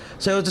look good?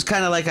 So it was just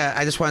kind of like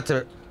I just wanted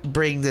to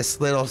bring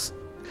this little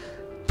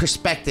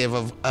perspective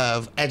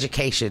of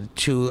education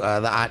to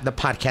the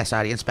podcast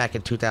audience back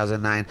in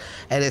 2009,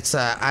 and it's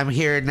I'm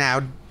here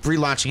now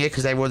relaunching it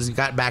because everyone's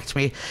got back to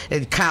me,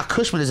 and Kyle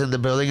Kushman is in the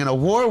building, an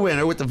award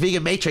winner with the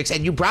Vegan Matrix,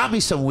 and you brought me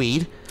some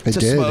weed to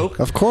smoke.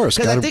 Of course,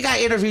 because I think I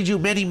interviewed you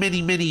many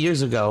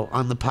years ago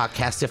on the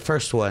podcast, the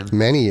first one.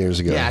 Many years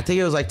ago. Yeah, I think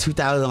it was like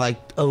 2000, like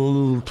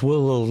 11,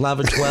 12.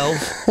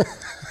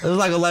 It was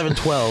like 11,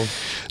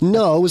 12.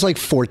 No, it was like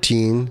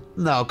 14.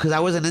 No, because I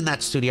wasn't in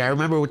that studio. I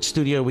remember which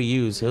studio we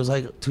used. It was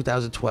like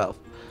 2012.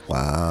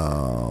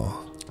 Wow.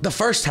 The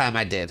first time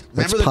I did.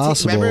 That's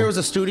possible. Remember it was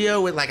a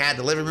studio with I had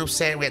the living room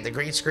set, we had the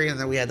green screen, and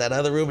then we had that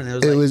other room, and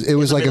it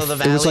was like a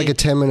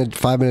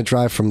 5-minute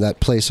drive from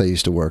that place I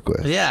used to work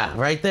with. Yeah,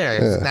 right there,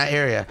 Yeah. that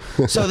area.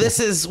 So this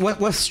is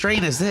what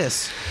strain is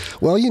this?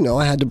 Well,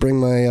 I had to bring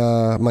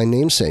my my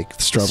namesake,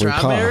 the strawberry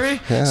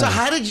cough. Yeah. So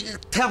how did you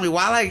tell me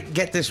while I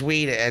get this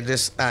weed and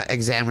just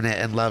examine it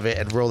and love it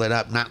and roll it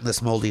up, not in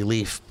this moldy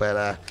leaf,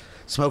 but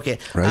smoke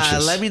it.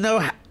 Righteous. Let me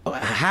know.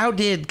 How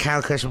did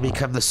Kyle Kushman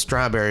become the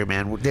strawberry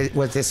man?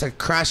 Was this a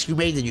cross you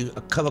made? Did you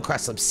come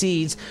across some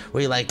seeds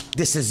where you're like,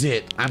 this is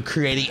it, I'm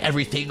creating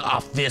everything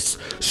off this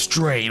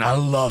strain, I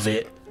love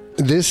it?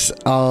 This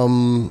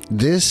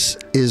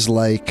is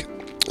like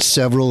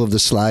several of the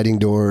sliding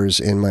doors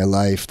in my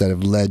life that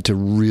have led to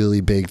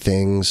really big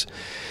things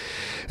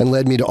and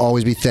led me to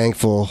always be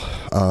thankful.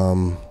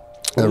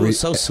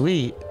 So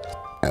sweet.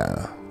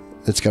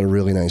 It's got a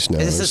really nice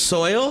nose. Is this a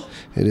soil?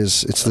 It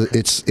is.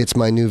 It's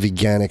my new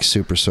veganic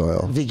super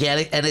soil.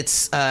 Veganic, and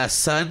it's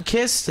sun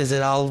kissed. Is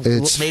it all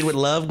made with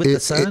love with the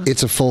sun?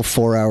 It's a full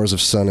 4 hours of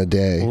sun a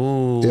day.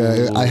 Ooh.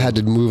 Yeah, I had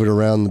to move it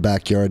around the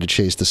backyard to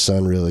chase the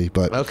sun, really.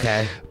 But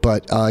okay.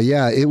 But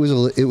yeah, it was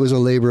a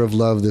labor of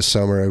love this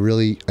summer. I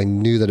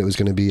knew that it was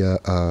going to be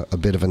a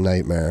bit of a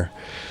nightmare.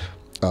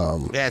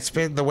 Yeah, it's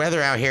been the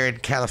weather out here in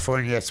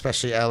California,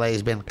 especially LA,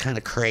 has been kind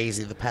of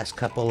crazy the past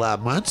couple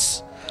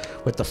months.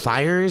 With the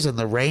fires and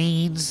the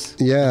rains,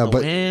 yeah, and the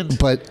wind.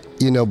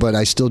 but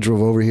I still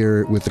drove over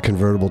here with the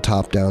convertible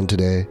top down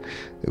today.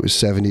 It was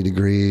 70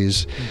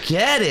 degrees.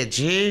 Get it,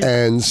 G.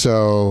 And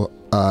so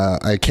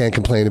I can't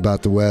complain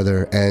about the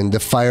weather. And the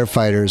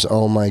firefighters,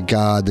 oh my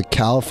God, the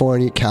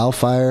California Cal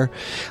Fire,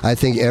 I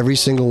think every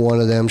single one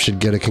of them should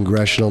get a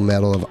Congressional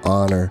Medal of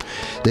Honor.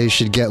 They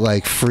should get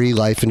like free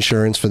life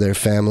insurance for their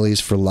families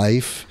for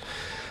life.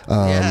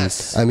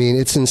 Yes. I mean,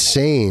 it's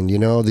insane.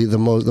 The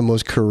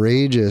most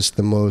courageous,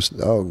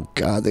 oh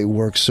God, they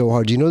work so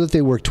hard. Do you know that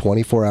they work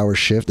 24-hour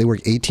shift? They work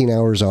 18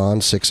 hours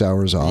on, 6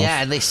 hours off.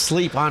 Yeah, and they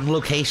sleep on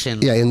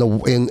location. Yeah, in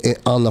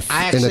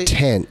a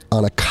tent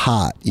on a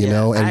cot,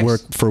 and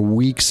work for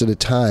weeks at a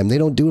time. They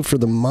don't do it for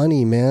the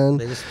money, man.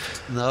 They just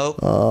nope.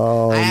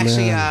 Oh,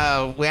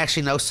 man. We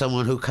actually know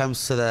someone who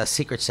comes to the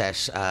secret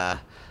sesh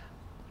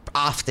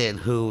often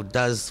who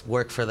does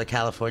work for the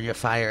California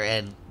Fire,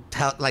 and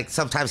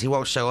sometimes he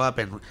won't show up,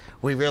 and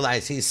we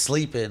realize he's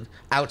sleeping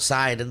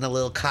outside in the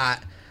little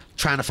cot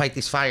trying to fight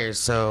these fires,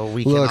 so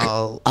we can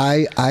all.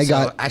 I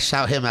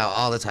shout him out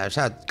all the time.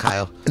 Shout out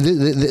Kyle.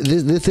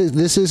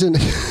 This isn't.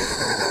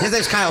 His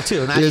name's Kyle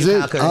too. Not Is you,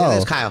 it? Kyle. His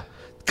name's Oh. Kyle.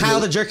 Kyle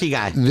the jerky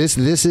guy. This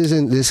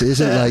isn't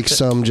like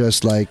some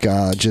just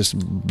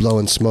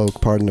blowing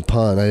smoke, pardon the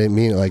pun. I didn't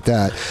mean it like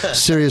that.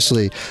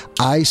 Seriously,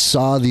 I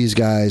saw these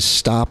guys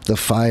stop the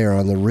fire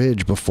on the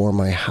ridge before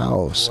my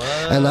house.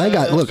 What? And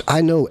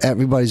I know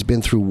everybody's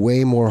been through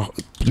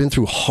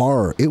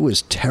horror. It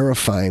was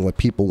terrifying what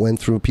people went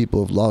through.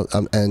 People have lost,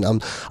 and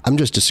I'm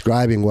just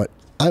describing what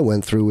I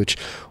went through, which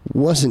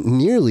wasn't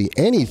nearly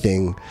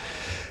anything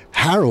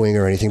harrowing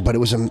or anything, but it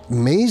was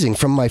amazing.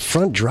 From my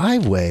front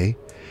driveway,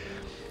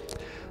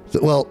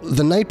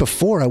 the night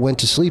before, I went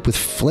to sleep with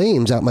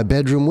flames out my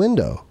bedroom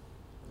window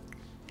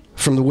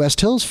from the West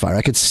Hills fire.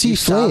 I could see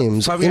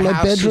flames in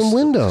my bedroom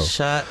window.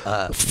 Shut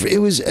up. It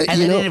was, and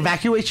they didn't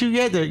evacuate you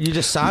yet? You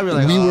just saw it? You're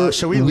like,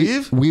 should we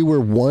leave? We were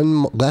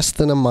less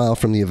than a mile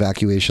from the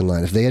evacuation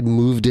line. If they had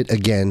moved it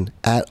again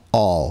at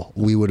all,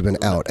 we would have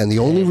been out. And the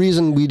only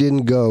reason we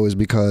didn't go is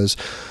because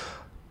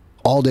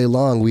all day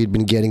long we had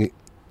been getting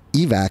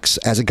evacs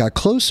as it got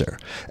closer.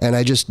 And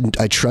I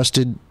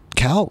trusted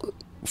Cal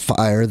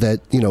Fire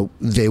that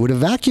they would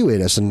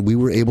evacuate us, and we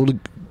were able to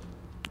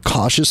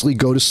cautiously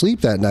go to sleep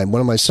that night. One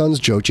of my sons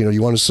joked,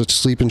 you want us to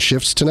sleep in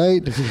shifts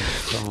tonight?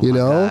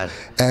 God.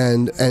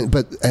 And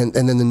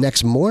then the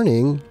next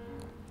morning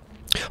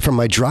from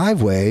my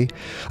driveway,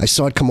 I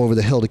saw it come over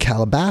the hill to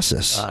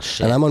Calabasas. Oh,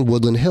 shit. And I'm on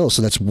Woodland Hill,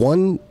 so that's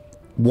one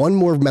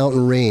more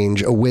mountain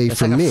range away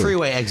from me. It's like a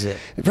freeway exit.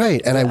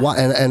 Right. And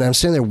and I'm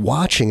sitting there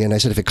watching, and I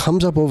said, if it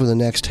comes up over the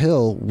next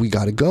hill, we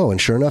got to go. And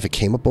sure enough, it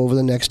came up over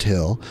the next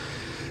hill.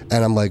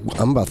 And I'm like,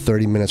 I'm about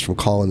 30 minutes from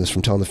telling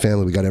the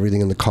family we got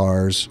everything in the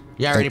cars.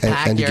 You already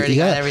packed? You already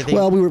got everything?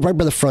 Well, we were right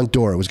by the front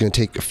door. It was going to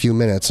take a few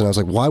minutes. And I was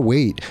like, why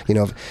wait?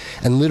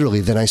 And literally,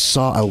 then I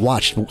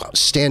watched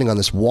standing on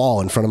this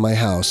wall in front of my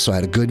house. So I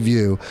had a good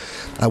view.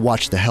 I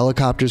watched the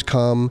helicopters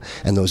come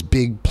and those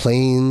big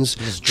planes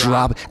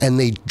drop. And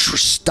they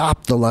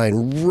stopped the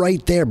line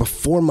right there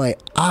before my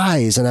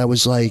eyes. And I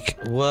was like,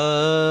 what?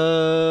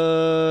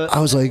 I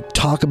was like,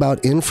 talk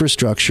about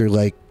infrastructure,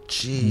 like,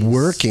 jeez.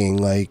 Working,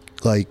 like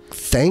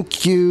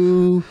thank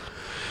you.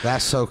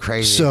 That's so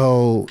crazy.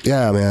 So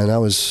yeah, man, that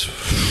was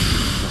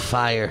the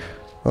fire.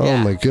 Oh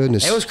my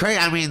goodness, it was crazy.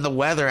 I mean, the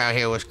weather out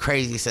here was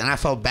crazy, and I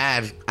felt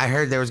bad. I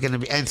heard there was going to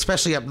be, and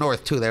especially up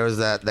north too, there was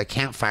the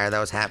campfire that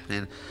was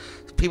happening.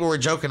 People were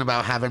joking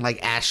about having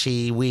like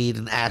ashy weed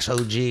and ash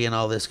OG and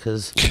all this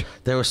because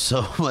there was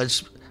so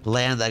much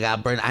land that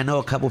got burned. I know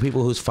a couple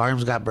people whose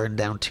farms got burned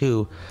down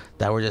too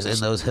that were just in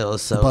those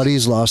hills. So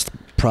buddies lost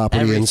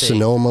property in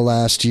Sonoma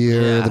last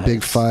year, the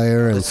big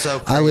fire, and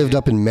so I lived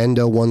up in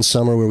Mendo one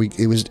summer where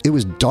it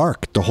was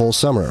dark the whole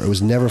summer. It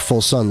was never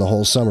full sun the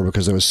whole summer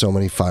because there was so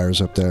many fires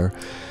up there.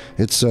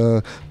 It's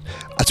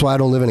that's why I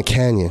don't live in a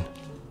canyon.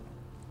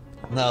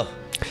 No.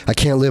 I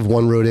can't live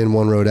one road in,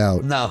 one road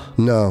out.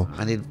 No.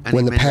 I need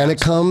when the panic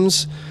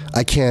comes,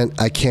 I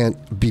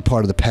can't be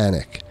part of the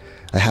panic.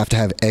 I have to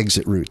have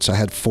exit routes. I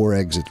had 4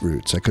 exit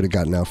routes. I could have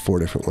gotten out 4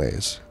 different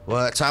ways.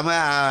 Well, so I'm going to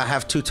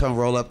have Two-Tone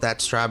roll up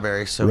that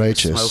strawberry so we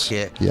can smoke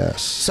it.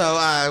 Yes.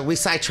 So we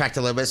sidetracked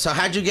a little bit. So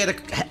how'd you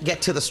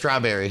get to the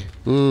strawberry?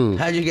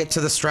 How'd you get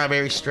to the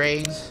strawberry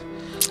strains?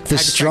 The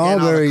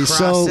strawberry.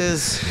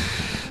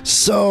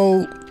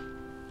 So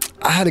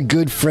I had a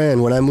good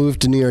friend. When I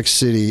moved to New York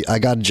City, I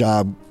got a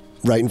job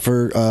writing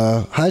for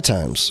High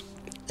Times.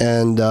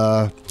 And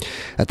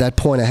at that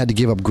point, I had to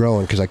give up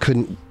growing because I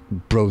couldn't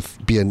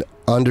both be an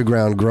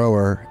underground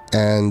grower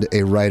and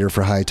a writer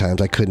for High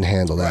Times. I couldn't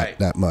handle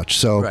that much.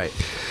 So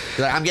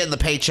I'm getting the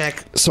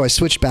paycheck. So I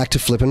switched back to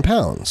flipping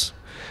pounds,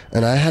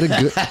 and I had a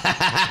good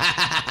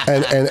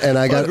and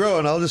I got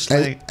growing. I'll just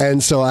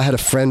and so I had a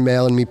friend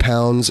mailing me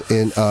pounds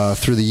in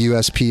through the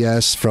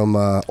USPS from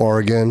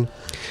Oregon,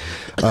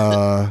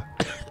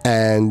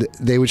 and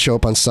they would show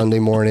up on Sunday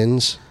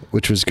mornings,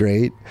 which was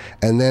great.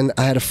 And then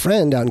I had a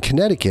friend out in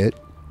Connecticut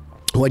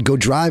who I'd go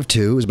drive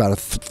to. It was about a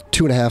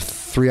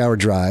 2.5-3 hour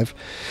drive,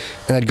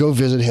 and I'd go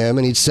visit him,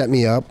 and he'd set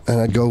me up,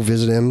 and I'd go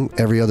visit him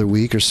every other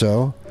week or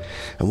so.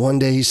 And one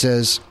day he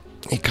says,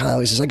 "Hey Kyle,"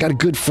 he says, "I got a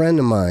good friend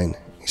of mine."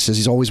 He says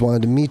he's always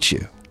wanted to meet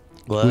you.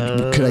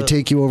 Could I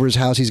take you over his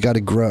house? He's got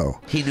to grow.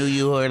 He knew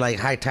you were like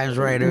High Times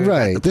writer.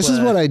 Right. This is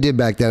what I did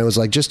back then. It was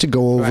like just to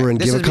go over and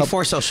give a couple. This is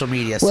before social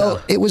media.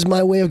 Well, it was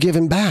my way of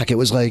giving back. It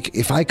was like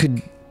if I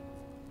could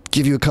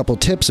give you a couple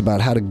tips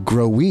about how to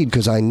grow weed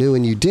because I knew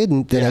and you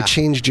didn't, then I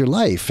changed your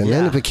life. And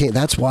then it became,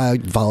 that's why I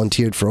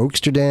volunteered for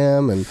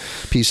Amsterdam and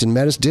Peace and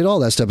Medicine, did all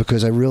that stuff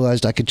because I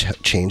realized I could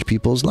change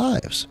people's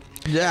lives.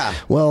 Yeah.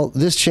 Well,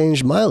 this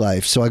changed my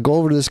life. So I go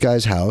over to this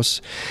guy's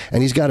house,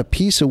 and he's got a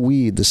piece of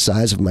weed the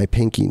size of my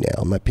pinky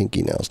nail. My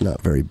pinky nail's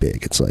not very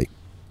big. It's like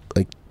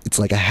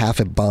a half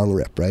a bong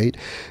rip, right?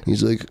 And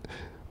he's like,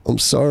 "I'm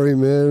sorry,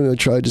 man. I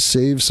tried to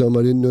save some.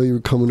 I didn't know you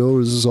were coming over.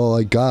 This is all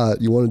I got.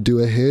 You want to do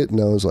a hit?"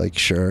 And I was like,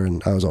 "Sure."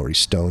 And I was already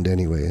stoned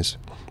anyways.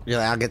 You're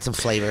like, "I'll get some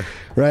flavor."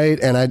 Right.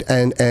 And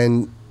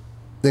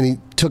then he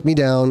took me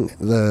down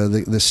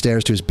the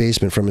stairs to his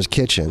basement from his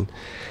kitchen.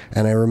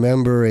 And I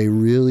remember a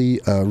really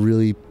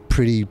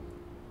pretty...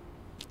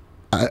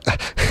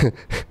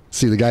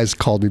 see, the guy's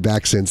called me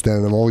back since then,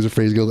 and I'm always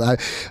afraid to go,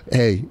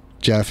 "Hey,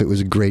 Jeff, it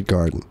was a great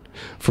garden."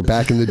 For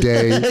back in the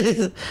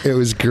day, it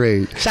was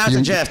great. Shout out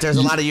to Jeff. There's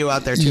a lot of you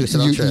out there too, so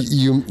don't trip.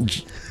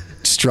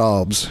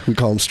 Straubs. We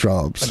call them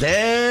Straubs.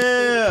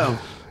 Damn.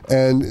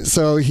 And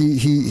so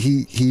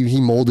he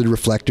molded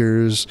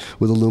reflectors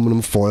with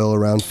aluminum foil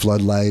around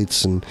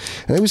floodlights, and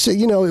it was,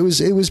 you know, it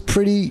was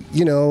pretty,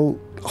 you know,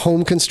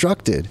 home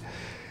constructed.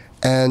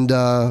 And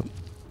I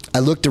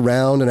looked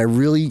around, and I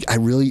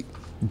really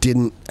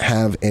didn't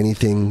have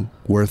anything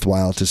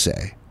worthwhile to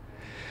say.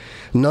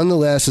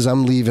 Nonetheless, as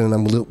I'm leaving and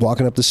I'm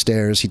walking up the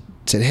stairs, he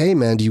said, "Hey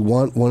man, do you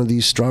want one of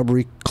these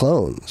strawberry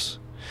clones?"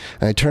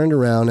 And I turned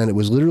around, and it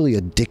was literally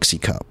a Dixie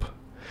cup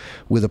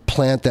with a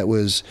plant that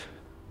was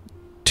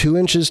 2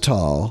 inches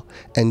tall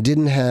and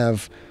didn't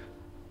have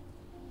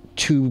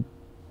 2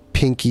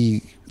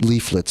 pinky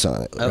leaflets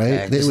on it. Okay,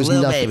 right? just It was a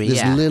little nothing. baby, This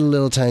yeah.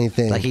 little tiny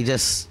thing. Like he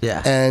just,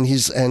 yeah. And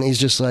he's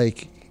just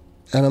like,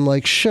 and I'm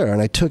like, sure.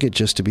 And I took it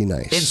just to be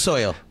nice. In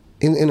soil.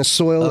 In a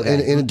soil,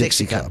 Okay. in a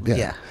Dixie cup.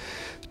 Yeah.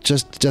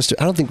 Just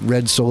I don't think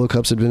red Solo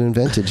cups had been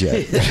invented yet.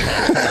 It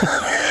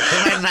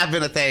might not have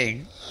been a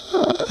thing.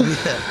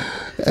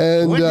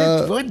 And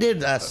when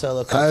did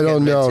Solo cups I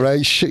don't get know, invented?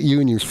 right? Shit, you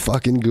and your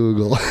fucking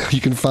Google. You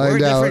can find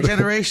We're a out. different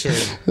generation.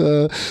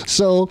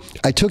 So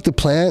I took the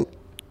plant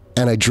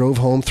and I drove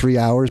home 3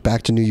 hours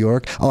back to New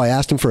York. Oh, I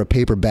asked him for a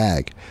paper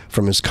bag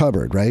from his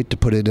cupboard, right? To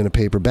put it in a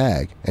paper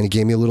bag. And he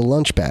gave me a little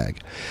lunch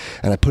bag.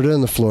 And I put it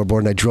on the floorboard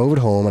and I drove it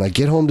home. And I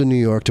get home to New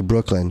York, to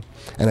Brooklyn.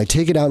 And I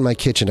take it out in my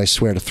kitchen. I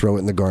swear to throw it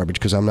in the garbage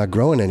because I'm not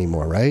growing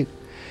anymore, right?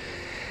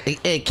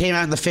 It came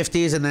out in the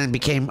 50s and then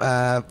became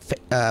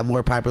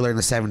more popular in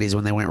the 70s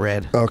when they went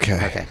red.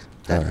 Okay.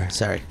 All right.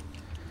 Sorry.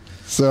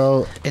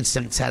 So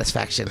Instant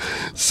satisfaction.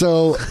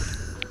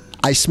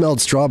 I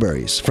smelled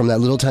strawberries from that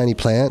little tiny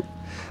plant.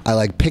 I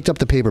like picked up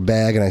the paper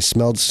bag and I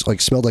smelled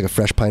like a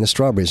fresh pint of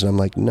strawberries, and I'm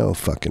like, no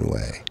fucking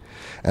way.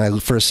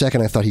 And for a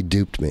second I thought he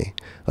duped me.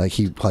 Like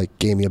he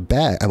gave me a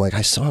bag. I'm like,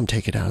 I saw him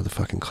take it out of the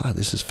fucking cloud.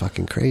 This is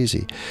fucking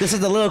crazy. This is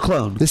the little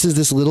clone. This is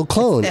this little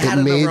clone. It had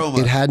an aroma.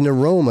 It had an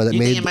aroma that You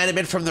made. think it might have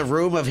been from the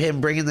room of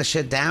him bringing the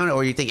shit down,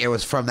 or you think it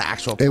was from the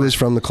actual plant? It was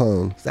from the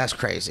clone. That's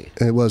crazy.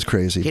 It was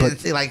crazy. He But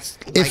didn't, like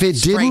if it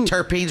spray didn't,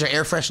 terpenes or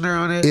air freshener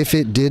on it? if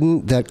it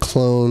didn't, that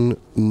clone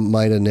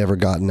might have never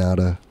gotten out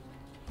of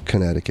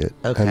Connecticut.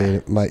 Okay. I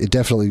mean, it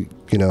definitely,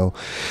 you know,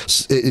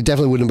 it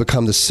definitely wouldn't have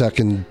become the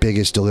second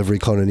biggest delivery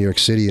clone in New York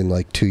City in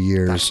like 2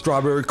 years.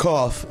 Strawberry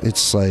cough.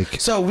 It's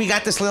like, So we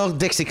got this little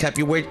Dixie cup.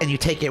 And you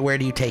take it. Where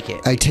do you take it?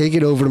 I take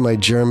it over to my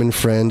German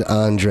friend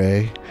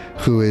Andre,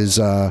 who is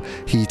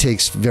he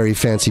takes very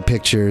fancy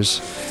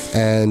pictures,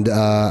 and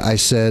I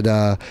said,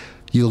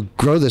 "You'll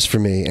grow this for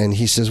me," and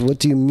he says, "What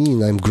do you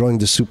mean? I'm growing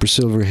the Super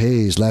Silver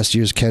Haze, last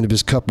year's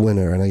Cannabis Cup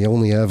winner, and I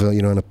only have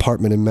an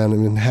apartment in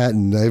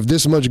Manhattan. I have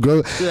this much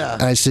grow." Yeah.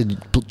 And I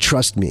said,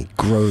 "Trust me,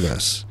 grow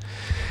this,"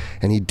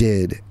 and he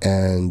did.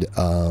 And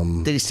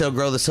Did he still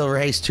grow the silver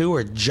haze too,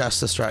 or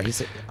just the straw? He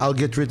said, "I'll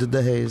get rid of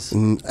the haze."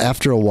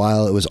 after a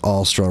while, it was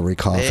all strawberry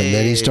cough, and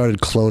then he Hey.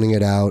 started cloning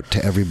it out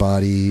to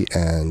everybody,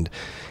 and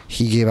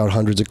he gave out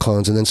hundreds of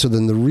clones. And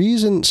then the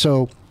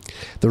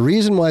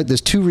reason why,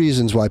 there's 2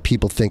 reasons why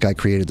people think I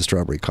created the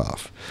strawberry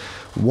cough.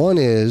 One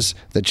is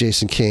that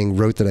Jason King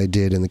wrote that I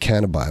did in the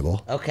Canna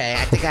Bible. Okay,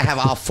 I think I have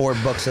all 4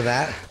 books of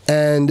that.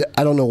 And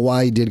I don't know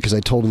why he did, because I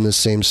told him this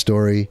same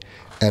story,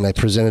 and I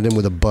presented him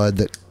with a bud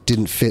that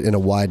didn't fit in a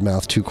wide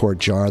mouth 2-quart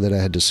jar that I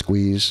had to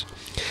squeeze.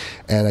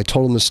 And I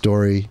told him the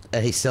story.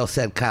 And he still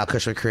said Kyle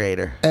Kushman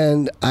creator.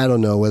 And I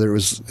don't know whether it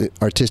was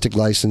artistic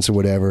license or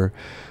whatever.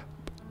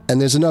 And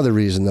there's another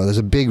reason, though. There's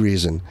a big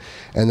reason.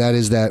 And that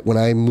is that when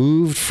I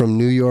moved from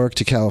New York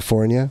to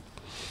California,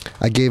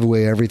 I gave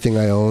away everything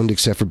I owned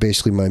except for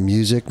basically my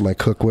music, my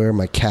cookware,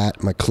 my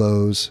cat, my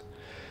clothes.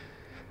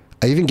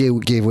 I even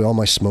gave away all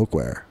my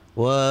smokeware.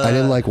 What? I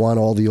didn't want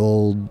all the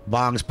old...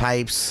 bongs,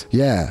 pipes.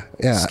 Yeah.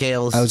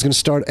 Scales. I was going to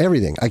start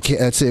everything.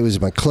 That's it. It was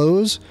my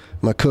clothes,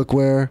 my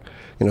cookware,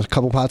 a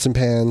couple pots and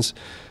pans,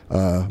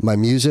 my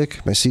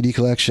music, my CD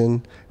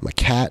collection, my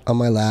cat on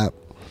my lap,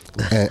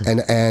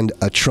 and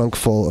a trunk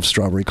full of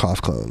strawberry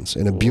cough clones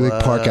in a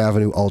Buick Park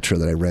Avenue Ultra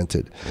that I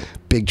rented.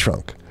 Big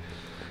trunk.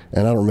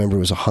 And I don't remember, it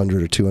was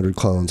 100 or 200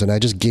 clones. And I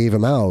just gave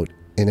them out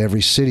in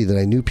every city that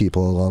I knew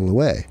people along the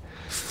way.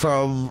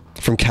 From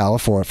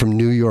California, from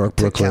New York,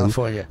 Brooklyn,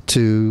 California.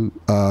 to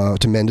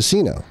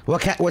Mendocino.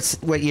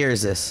 What year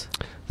is this?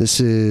 This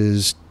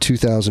is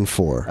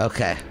 2004.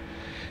 Okay.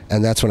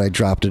 And that's when I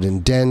dropped it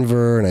in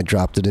Denver, and I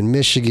dropped it in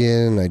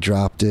Michigan, and I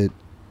dropped it.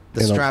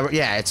 The strawberry,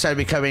 it started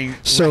becoming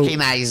So-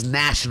 recognized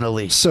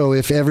nationally. So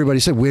if everybody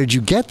said, "Where'd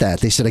you get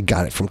that?" They said, "I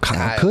got it from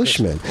Kyle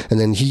Kushman." And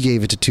then he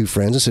gave it to 2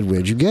 friends and said,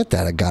 "Where'd you get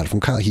that?" "I got it from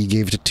Kyle." He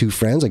gave it to 2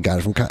 friends. I got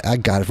it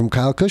from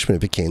Kyle Kushman.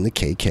 It became the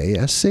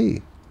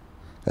KKSC.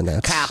 And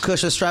that's Kyle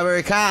Kushman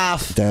Strawberry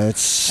Cough.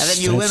 That's And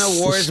then you win that's the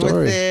awards with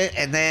story. it,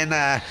 and then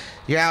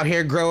you're out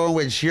here growing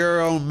with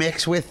your own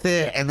mix with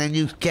it, and then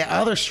you get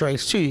other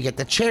strains too. You get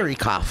the cherry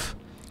cough.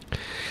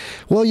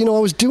 Well, I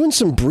was doing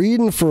some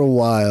breeding for a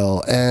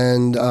while,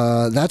 and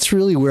that's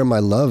really where my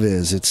love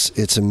is.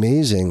 It's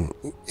amazing.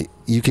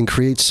 You can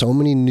create so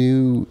many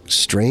new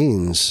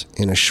strains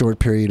in a short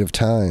period of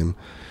time.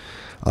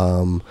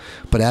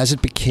 But as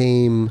it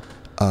became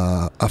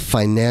a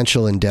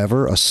financial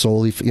endeavor, a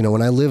solely,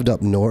 when I lived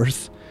up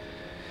north,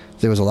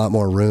 there was a lot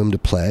more room to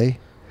play.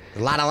 A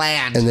lot of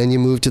land. And then you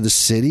move to the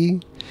city,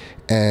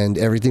 and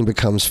everything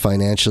becomes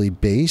financially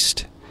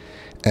based.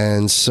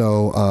 And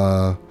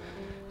so,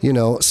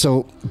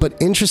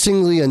 but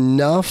interestingly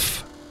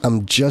enough,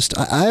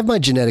 I have my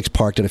genetics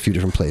parked at a few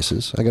different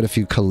places. I got a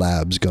few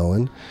collabs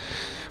going.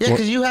 Yeah,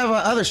 because you have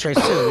other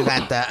strains too. You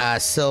got the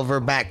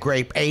Silverback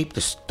Grape Ape, the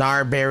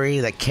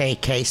Starberry, the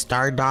KK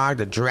Star Dog,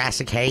 the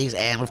Jurassic Haze,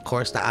 and of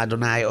course the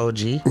Adonai OG.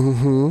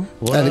 Mm-hmm.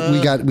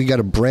 And we got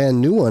a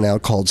brand new one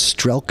out called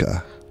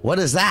Strelka. What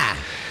is that?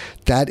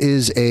 That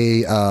is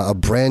a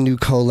brand new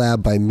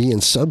collab by me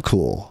and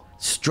Subcool.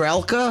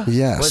 Strelka?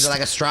 Yes. Was it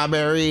like a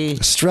strawberry?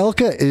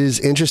 Strelka is,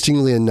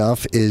 interestingly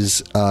enough,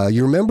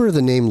 you remember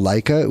the name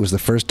Laika? It was the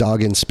first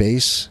dog in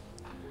space.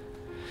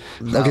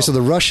 No. Okay, so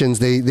the Russians,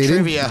 they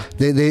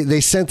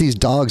sent these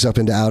dogs up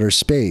into outer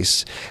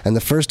space, and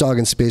the first dog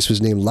in space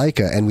was named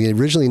Laika, and we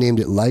originally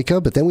named it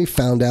Laika, but then we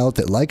found out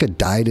that Laika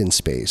died in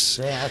space.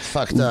 Yeah, that's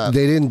fucked up.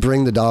 They didn't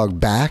bring the dog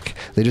back.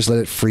 They just let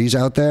it freeze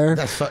out there.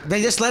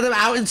 They just let him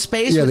out in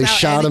space? Yeah, they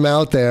shot him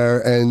out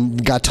there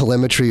and got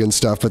telemetry and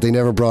stuff, but they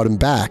never brought him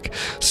back.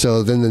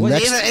 So then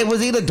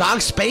was he in a dog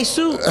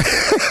spacesuit?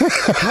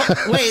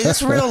 Wait, is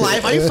this real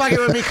life? Are you fucking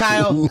with me,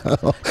 Kyle?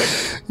 No.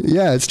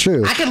 Yeah, it's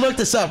true. I can look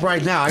this up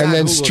right now. And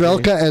then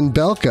Strelka and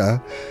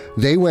Belka,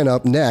 they went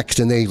up next,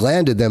 and they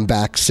landed them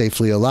back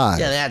safely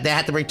alive. Yeah, they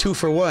had to bring 2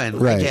 for 1.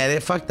 Right. I get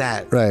it. Fuck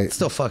that. Right. It's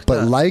still fucked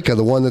but up. But Laika,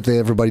 the one that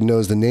everybody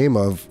knows the name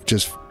of,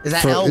 just... Is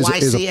that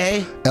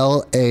L-Y-C-A?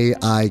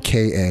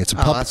 L-A-I-K-A. It's a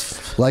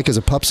Laika's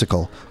a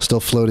popsicle, still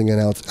floating in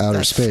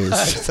outer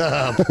space. Fucked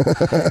up.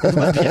 It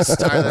might be a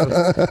star,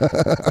 though.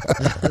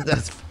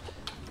 That's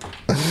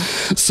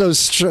So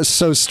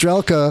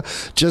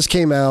Strelka just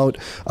came out.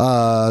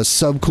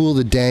 Subcool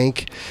the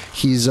Dank.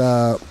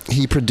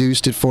 He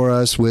produced it for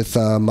us with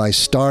my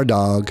Star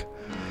Dog,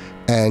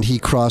 and he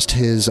crossed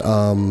his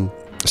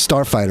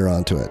Starfighter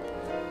onto it,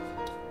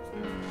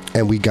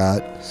 and we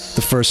got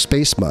the first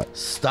Space Mutt.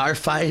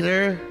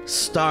 Starfighter,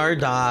 Star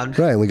Dog.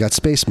 Right, we got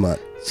Space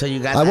Mutt. So you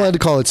got. I wanted to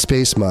call it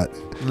Space Mutt.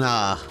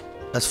 Nah,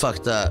 that's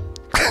fucked up.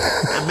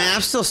 Man,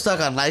 I'm still stuck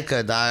on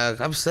Laika, dog.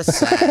 That's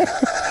sad.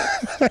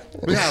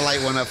 We gotta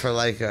light one up for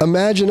Laika.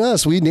 Imagine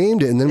us. We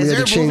named it, and then we had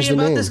to change the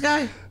name. Is there a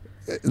movie about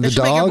this guy? The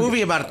dog? Make a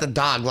movie about it. The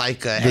dog,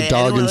 Laika. The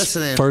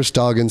dog first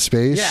dog in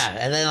space. Yeah,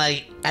 and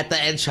then at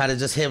the end shot is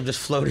just him just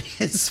floating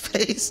in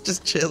space,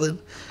 just chilling.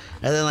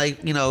 And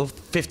then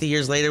 50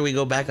 years later we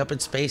go back up in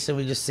space and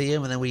we just see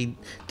him, and then we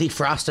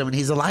defrost him and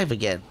he's alive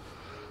again.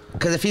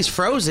 Because if he's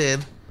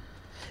frozen,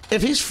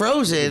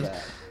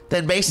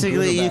 then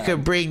basically you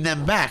could bring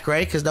them back,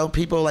 right? Because don't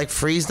people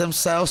freeze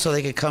themselves so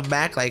they could come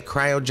back,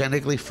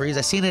 cryogenically freeze?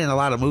 I've seen it in a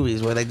lot of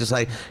movies where they just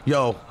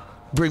yo,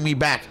 bring me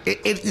back.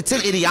 It's an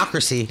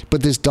idiocracy.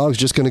 But this dog's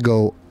just gonna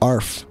go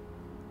arf.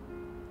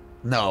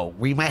 No,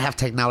 we might have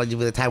technology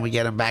by the time we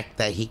get him back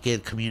that he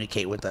could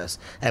communicate with us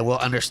and we'll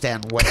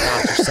understand what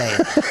dogs are saying.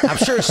 I'm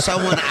sure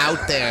someone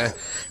out there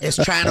is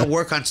trying to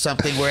work on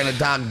something where when a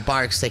dog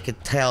barks, they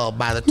could tell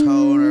by the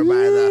tone or by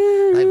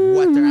the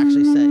what they're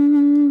actually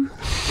saying.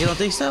 You don't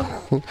think so?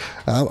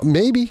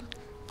 Maybe.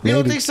 You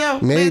don't think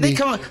so? Maybe. They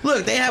come on.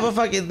 Look,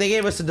 they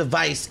gave us a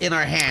device in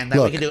our hand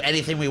that we can do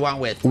anything we want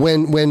with.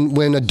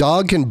 When a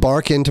dog can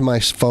bark into my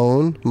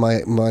phone,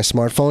 my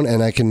smartphone,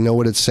 and I can know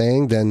what it's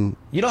saying, then...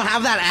 You don't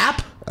have that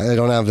app? I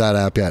don't have that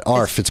app yet.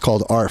 ARF. It's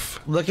called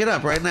ARF. Look it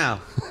up right now.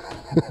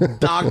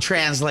 Dog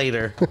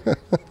translator.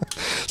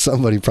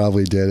 Somebody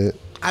probably did it.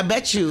 I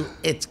bet you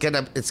it's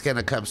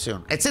gonna come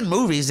soon. It's in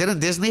movies. Didn't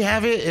Disney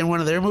have it in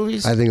one of their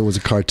movies? I think it was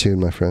a cartoon,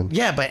 my friend.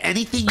 Yeah, but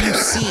anything you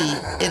see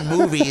in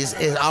movies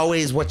is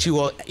always what you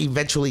will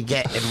eventually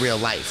get in real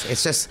life.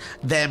 It's just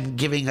them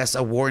giving us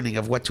a warning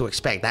of what to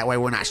expect. That way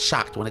we're not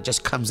shocked when it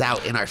just comes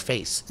out in our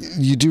face.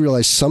 You do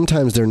realize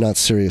sometimes they're not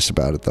serious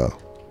about it, though.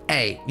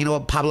 Hey, you know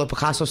what Pablo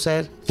Picasso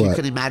said? If you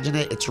can imagine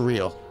it, it's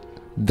real.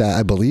 That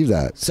I believe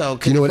that. So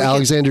you know what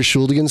Alexander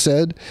Schuldigan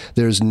said?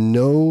 There's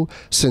no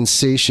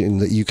sensation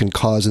that you can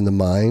cause in the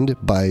mind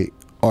by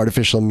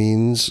artificial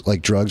means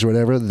like drugs or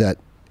whatever that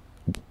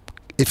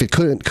if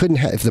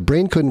the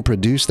brain couldn't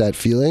produce that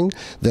feeling,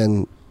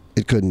 then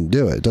it couldn't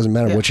do it. It doesn't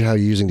matter how you're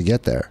using to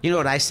get there. You know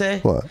what I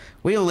say? What?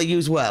 We only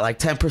use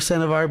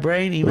 10% of our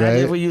brain.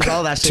 Imagine if we use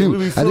all that shit.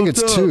 I think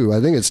it's 2. I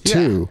think it's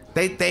 2.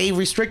 They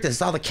restrict us.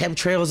 It's all the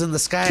chemtrails in the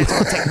sky. It's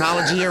all the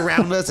technology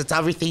around us. It's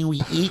everything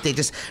we eat. They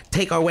just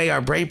take away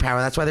our brain power.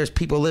 That's why there's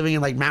people living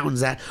in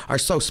mountains that are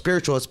so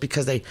spiritual. It's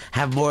because they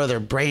have more of their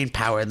brain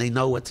power and they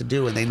know what to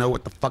do and they know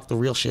what the fuck the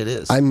real shit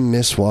is. I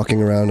miss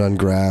walking around on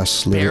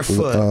grass.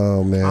 Barefoot.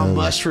 Oh, man. On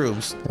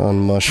mushrooms.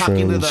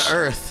 Talking to the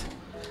earth.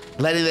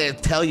 Letting them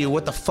tell you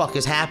what the fuck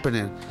is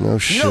happening. No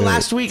shit. You know,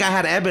 last week I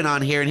had Eben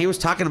on here and he was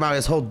talking about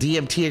his whole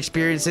DMT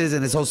experiences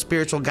and his whole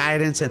spiritual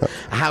guidance and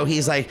how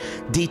he's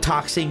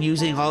detoxing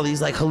using all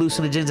these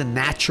hallucinogens and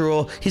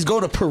natural. He's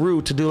going to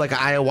Peru to do an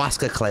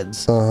ayahuasca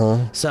cleanse. Uh-huh.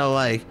 So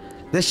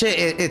This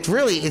shit, it's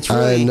really.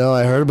 I know.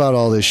 I heard about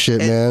all this shit,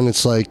 man.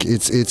 It's like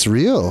it's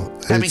real.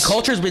 I mean,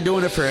 culture's been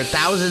doing it for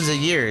thousands of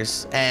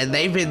years, and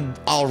they've been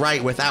all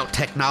right without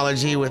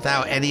technology,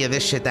 without any of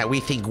this shit that we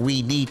think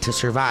we need to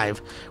survive,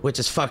 which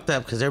is fucked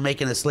up because they're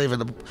making us live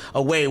in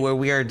a way where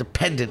we are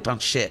dependent on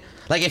shit.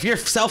 Like if your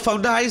cell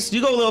phone dies, you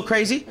go a little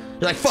crazy.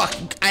 You're like, fuck,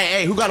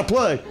 hey, who got a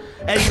plug?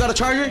 Hey, you got a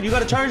charger? You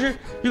got a charger?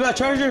 You got a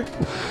charger?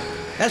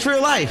 That's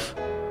real life.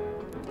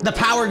 The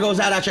power goes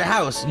out at your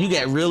house. You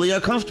get really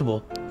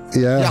uncomfortable.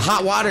 Yeah. You got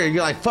hot water,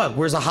 you're like, fuck,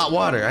 where's the hot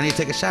water? I need to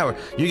take a shower.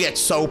 You get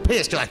so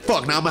pissed. You're like,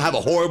 fuck, now I'm gonna have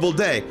a horrible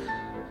day.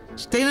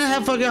 They didn't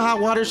have fucking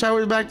hot water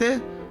showers back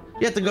then.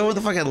 You have to go to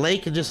the fucking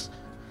lake and just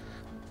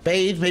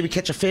bathe, maybe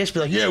catch a fish,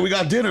 be like, yeah, we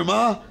got dinner,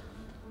 Ma.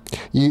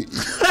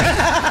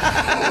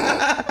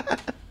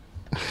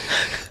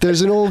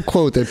 There's an old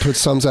quote that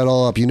sums that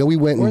all up. You know, we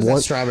went Where's in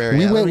that strawberry?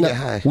 we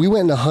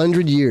went in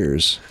 100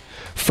 years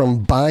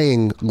from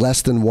buying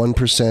less than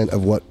 1%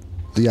 of what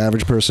the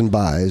average person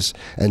buys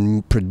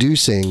and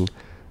producing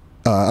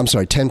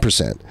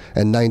 10%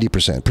 and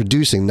 90%,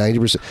 producing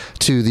 90%,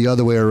 to the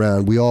other way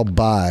around. We all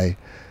buy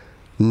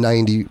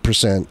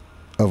 90%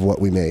 of what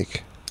we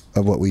make,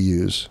 of what we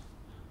use.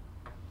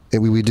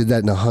 And we did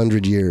that in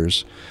 100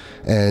 years.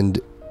 And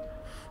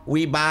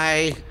we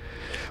buy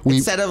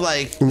instead of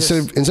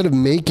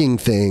making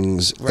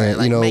things, right, and,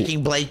 like you know,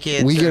 making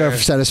blankets, we get our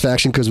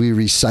satisfaction because we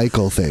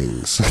recycle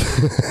things.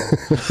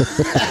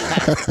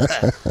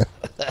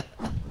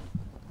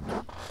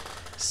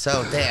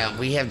 So damn,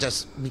 we have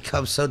just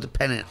become so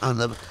dependent on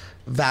the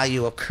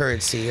value of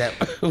currency that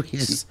we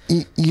just.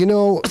 You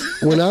know,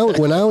 when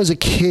I was a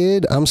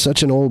kid, I'm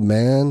such an old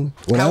man.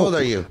 How old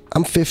are you?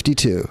 I'm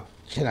 52.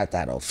 You're not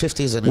that old.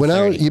 50 is a new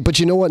 30. But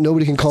you know what?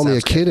 Nobody can call me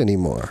a kid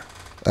anymore.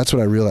 That's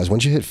what I realized.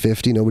 Once you hit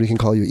 50, nobody can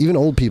call you. Even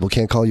old people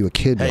can't call you a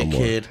kid no more.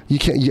 Hey, kid. You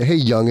can't. Hey,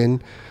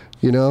 youngin.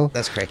 You know?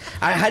 That's great.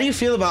 How do you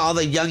feel about all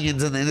the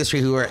youngins in the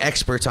industry who are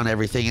experts on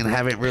everything and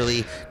haven't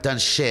really done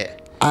shit?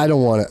 I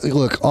don't want to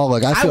look. I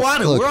want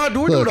to. We're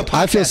doing a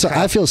podcast.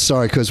 I feel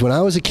sorry because when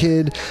I was a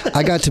kid,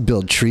 I got to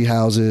build tree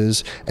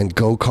houses and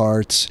go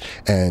karts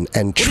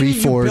and tree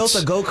forts. You built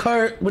a go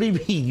kart? What do you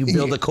mean? You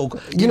built a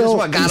You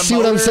know? You see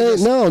what I'm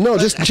saying? No.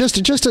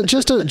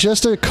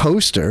 Just a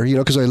coaster. You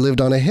know, because I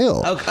lived on a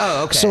hill.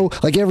 Oh, okay. So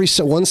like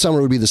one summer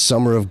would be the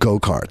summer of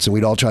go karts, and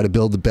we'd all try to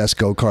build the best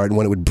go kart. And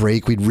when it would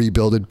break, we'd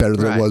rebuild it better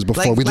than it was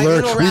before. We'd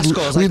learn.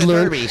 We'd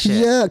learn.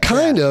 Yeah,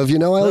 kind of. You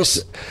know, I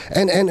was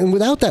and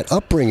without that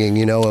upbringing,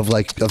 you know,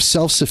 of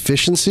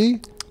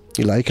self-sufficiency.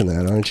 You're liking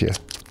that, aren't you?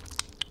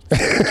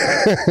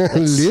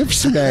 Lip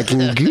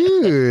smacking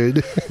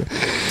good.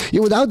 Yeah,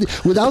 without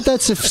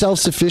that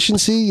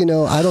self-sufficiency, you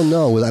know, I don't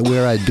know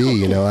where I'd be.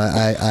 You know,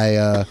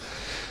 I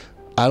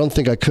don't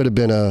think I could have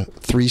been a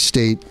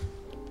 3-state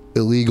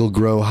illegal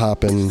grow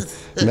hopping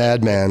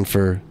madman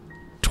for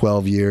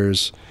 12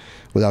 years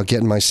without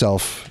getting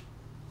myself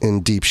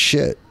in deep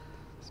shit.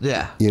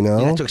 Yeah, you know,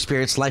 you have to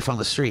experience life on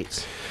the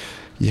streets.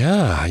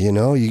 Yeah, you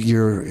know,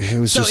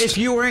 if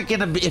you weren't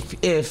gonna be,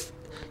 if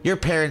your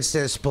parents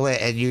didn't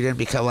split and you didn't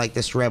become like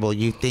this rebel,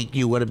 you think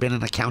you would have been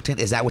an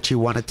accountant? Is that what you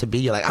wanted to be?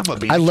 You're like, I'm gonna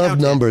be an accountant. I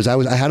love numbers.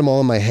 I had them all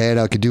in my head.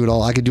 I could do it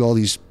all. I could do all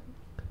these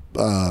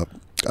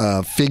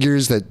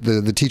figures that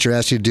the teacher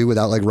asked you to do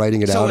without like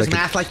writing it out. So was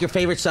math like your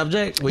favorite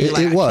subject? Were you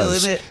it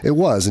was. It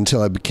was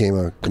until I became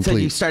a complete. Until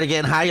you started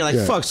getting high, you're like,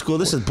 fuck school,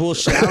 this is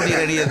bullshit. I don't need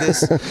any of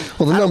this.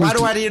 Well, why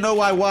do I need to know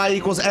why y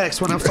equals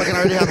x when I fucking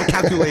already have a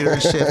calculator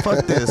and shit?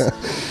 Fuck this.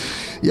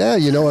 Yeah,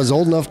 you know, I was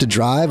old enough to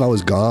drive. I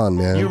was gone,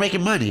 man. You were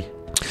making money.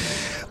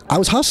 I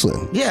was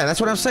hustling. Yeah,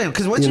 that's what I'm saying.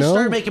 Because once you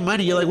start making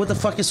money, you're like, what the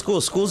fuck is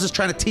school? School's just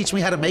trying to teach me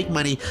how to make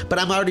money, but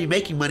I'm already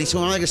making money, so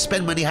I'm not going to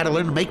spend money how to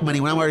learn to make money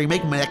when I'm already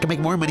making money. I can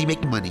make more money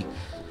making money.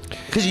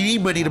 Because you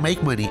need money to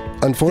make money.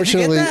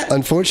 Unfortunately,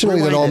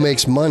 that all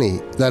makes money.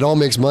 That all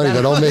makes money.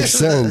 That all makes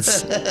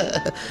sense.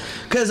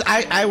 Because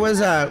I was,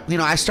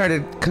 I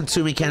started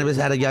consuming cannabis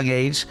at a young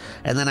age,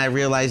 and then I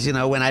realized, you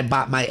know, when I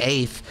bought my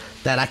eighth,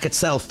 that I could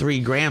sell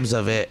 3 grams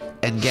of it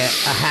and get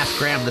a half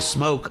gram to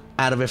smoke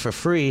out of it for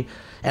free.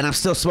 And I'm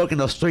still smoking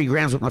those 3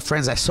 grams with my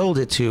friends I sold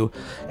it to,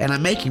 and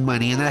I'm making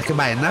money, and then I can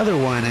buy another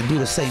one and do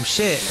the same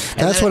shit.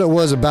 That's what it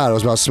was about. It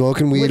was about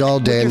smoking weed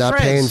all day and not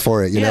paying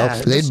for it. You know,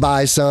 they'd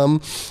buy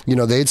some, you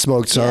know, they'd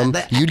smoke some.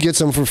 You'd get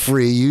some for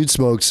free. You'd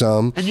smoke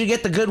some, and you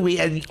get the good weed.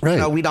 And you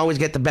know, we'd always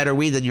get the better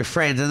weed than your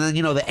friends. And then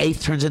you know, the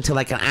eighth turns into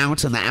like an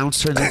ounce, and the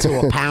ounce turns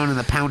into a pound, and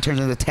the pound turns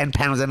into 10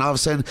 pounds. And all of a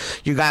sudden,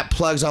 you got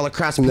plugs all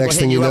across. People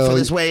hitting you up for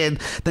this way, and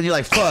then you're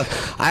like, "Fuck!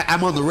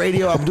 I'm on the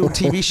radio. I'm doing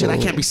TV shit. I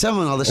can't be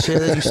selling all this shit."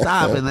 And then you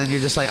stop, and then you're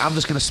just like, I'm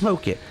just gonna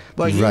smoke it.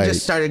 But you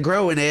just started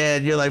growing it,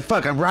 and you're like,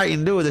 fuck, I'm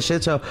writing doing this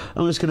shit, so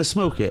I'm just gonna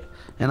smoke it.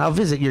 And I'll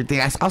visit your thing.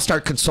 I'll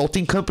start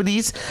consulting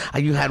companies.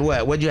 You had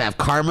what? What'd you have?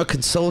 Karma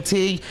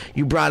Consulting.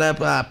 You brought up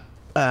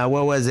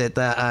what was it?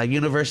 The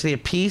University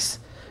of Peace.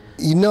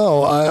 You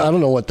know, I don't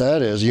know what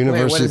that is.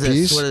 University of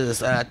Peace? What is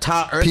this?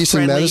 Taught earth Peace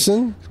and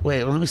Medicine?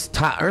 Wait, let me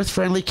taught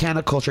earth-friendly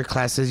canoculture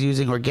classes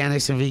using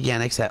organics and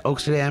veganics at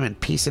Oaksterdam and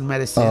Peace and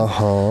Medicine.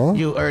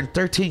 You earned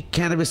 13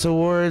 cannabis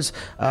awards.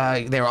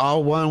 They were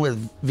all won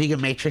with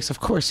Vegan Matrix.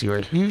 Of course you were.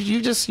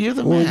 You're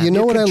the man. You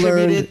know what I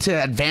learned? Contributed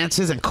to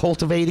advances in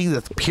cultivating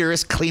the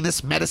purest,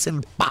 cleanest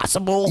medicine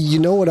possible. You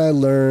know what I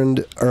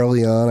learned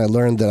early on? I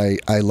learned that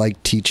I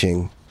like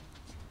teaching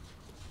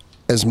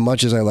as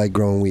much as I like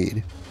growing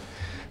weed.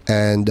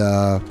 And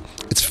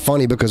it's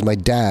funny because my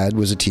dad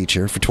was a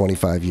teacher for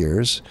 25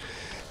 years,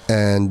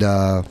 and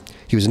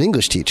he was an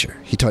English teacher.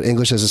 He taught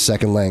English as a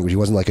second language. He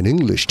wasn't like an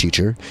English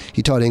teacher.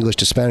 He taught English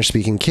to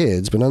Spanish-speaking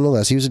kids, but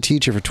nonetheless, he was a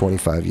teacher for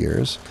 25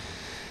 years.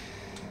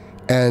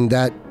 And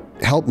that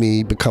helped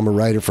me become a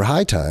writer for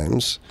High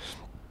Times.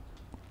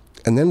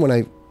 And then when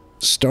I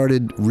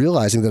started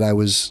realizing that I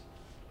was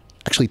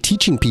actually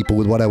teaching people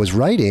with what I was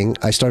writing,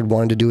 I started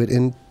wanting to do it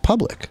in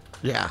public.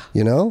 Yeah.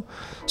 You know?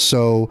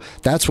 So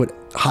that's what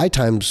High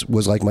Times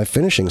was like, my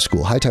finishing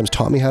school. High Times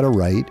taught me how to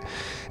write,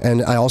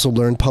 and I also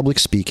learned public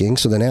speaking.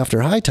 So then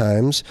after High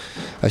Times,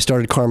 I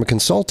started Karma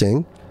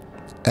Consulting,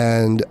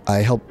 and I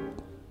helped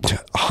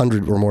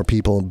 100 or more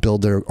people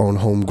build their own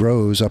home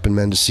grows up in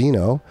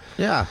Mendocino.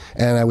 Yeah.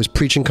 And I was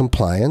preaching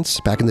compliance.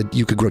 Back in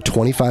you could grow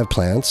 25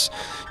 plants,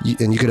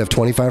 and you could have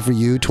 25 for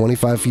you,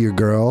 25 for your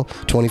girl,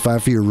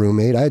 25 for your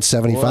roommate. I had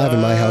 75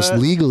 in my house,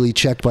 legally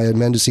checked by a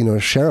Mendocino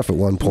sheriff at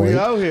one point. We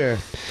out here.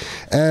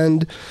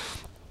 And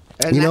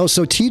you know,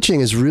 so teaching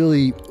is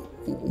really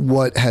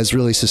what has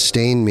really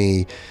sustained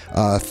me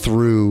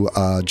through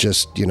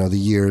just, you know, the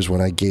years when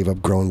I gave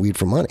up growing weed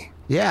for money.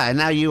 Yeah, and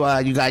now you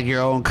got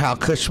your own Kyle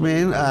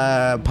Kushman,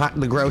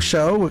 the Grow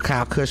Show with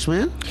Kyle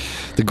Kushman.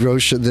 The Grow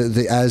Show,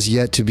 the as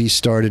yet to be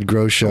started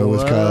Grow Show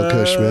with Kyle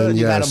Kushman.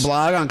 You got Yes. a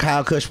blog on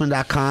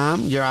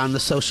KyleKushman.com. You're on the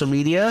social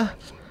media,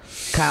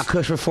 Kyle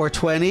Kushman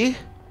 420.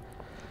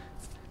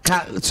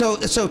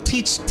 So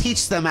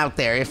teach them out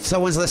there. If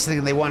someone's listening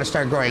and they want to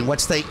start growing,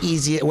 what's like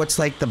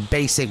the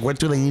basic? What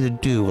do they need to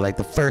do? Like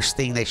the first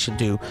thing they should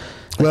do.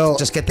 Well,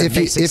 just get the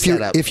basics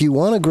set up. If you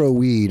want to grow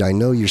weed, I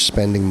know you're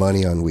spending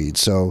money on weed.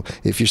 So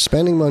if you're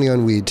spending money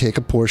on weed, take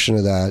a portion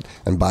of that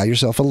and buy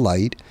yourself a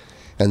light,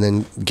 and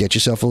then get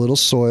yourself a little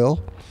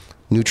soil.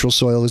 Neutral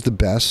soil is the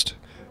best.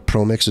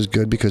 ProMix is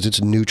good because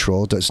it's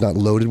neutral. It's not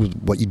loaded with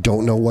what you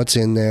don't know what's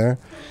in there.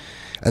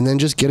 And then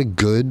just get a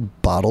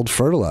good bottled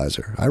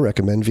fertilizer. I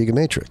recommend Vegan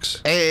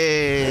Matrix.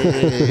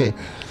 Hey.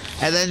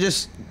 And then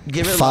just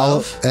give it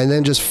love. And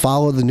then just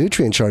follow the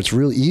nutrient chart. It's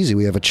real easy.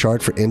 We have a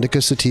chart for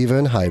indica, sativa,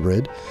 and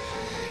hybrid.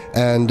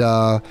 And, you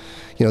know,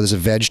 there's a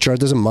veg chart,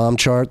 there's a mom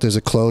chart, there's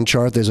a clone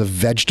chart, there's a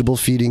vegetable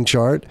feeding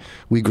chart.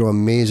 We grow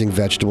amazing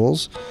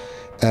vegetables.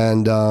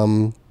 And,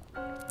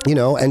 you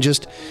know, and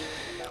just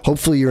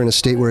hopefully you're in a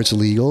state where it's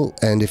legal.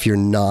 And if you're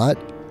not,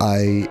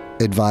 I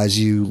advise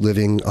you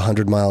living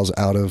 100 miles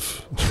out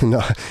of.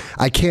 No,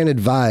 I can't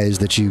advise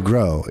that you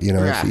grow. You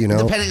know, Yeah. if, you know,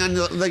 depending on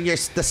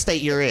the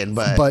state you're in,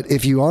 but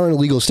if you are in a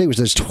legal state, which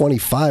there's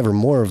 25 or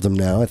more of them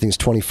now, I think it's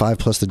 25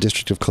 plus the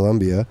District of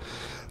Columbia.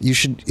 You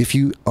should, if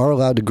you are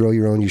allowed to grow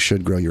your own, you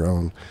should grow your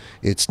own.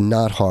 It's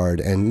not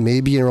hard, and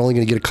maybe you're only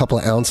going to get a couple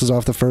of ounces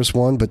off the first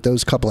one, but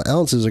those couple of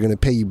ounces are going to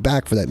pay you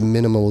back for that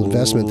minimal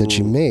investment that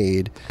you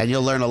made. and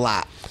you'll learn a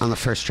lot on the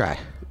first try.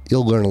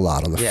 You'll learn a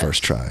lot on the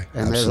first try. And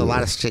Absolutely. there's a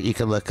lot of shit you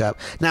can look up.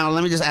 Now,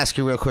 let me just ask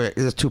you real quick.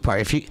 There's a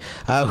two-part. If you,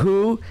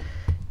 who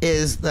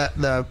is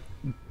the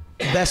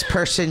best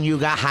person you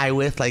got high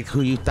with, like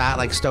who you thought,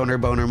 like stoner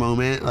boner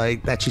moment,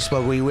 like that you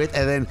smoked weed with,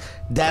 and then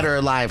dead or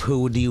alive,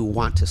 who do you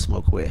want to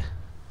smoke with?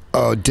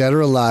 Oh, dead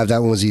or alive, that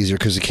one was easier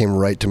because it came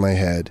right to my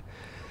head.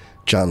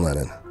 John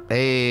Lennon.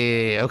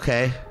 Hey,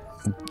 okay.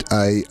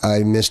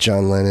 I miss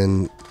John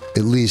Lennon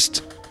at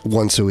least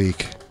once a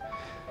week.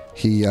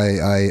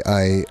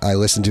 I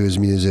listen to his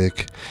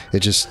music.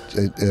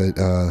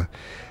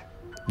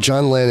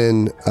 John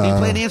Lennon. Do you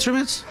play any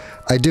instruments?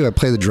 I do. I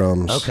play the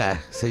drums. Okay,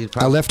 so you I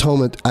probably.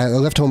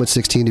 left home at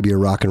 16 to be a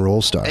rock and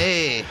roll star.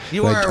 Hey,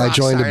 you are. I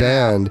joined a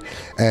band,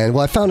 and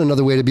I found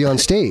another way to be on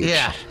stage.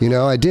 Yeah. You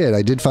know, I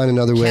did find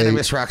another way.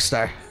 Cannabis rock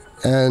star.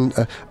 And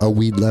a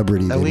weed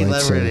celebrity. A weed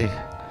celebrity.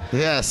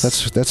 Yes.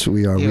 That's what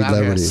we are. Weed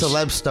celebrities.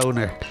 Celeb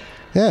stoner.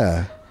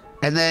 Yeah.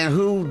 And then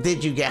who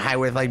did you get high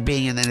with, like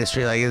being in the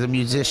industry, like as a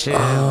musician,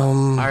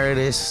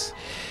 artist?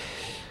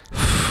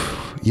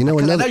 You know,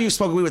 I know you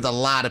spoke with a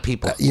lot of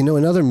people. You know,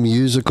 another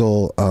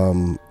musical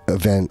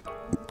event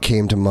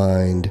came to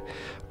mind.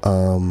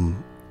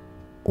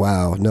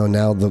 Wow. No,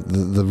 now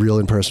the real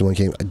in-person one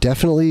came.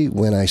 Definitely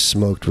when I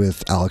smoked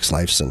with Alex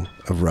Lifeson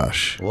of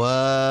Rush.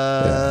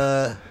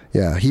 What?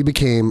 Yeah, he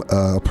became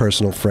a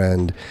personal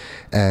friend,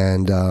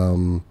 and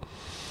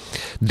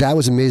that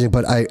was amazing.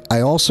 But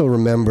I also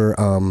remember,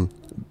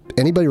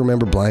 anybody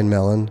remember Blind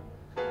Melon?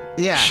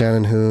 Yeah.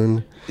 Shannon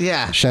Hoon.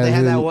 Yeah. Shannon they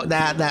had Hoon,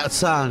 that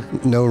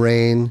song. No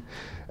Rain.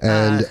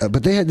 And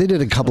but they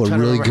did a couple of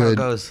really good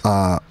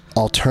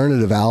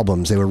alternative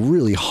albums. They were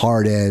really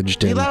hard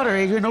edged. Be louder,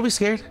 Adrian. Don't be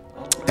scared.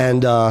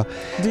 And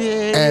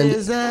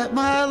Is that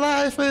my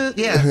life?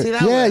 Yeah, see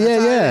that one?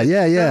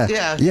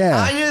 yeah.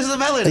 I use the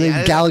melody. And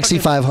then Galaxy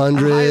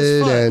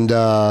 500 and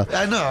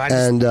I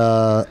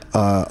know.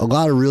 a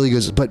lot of really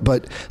good.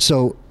 But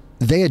so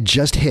they had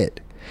just hit.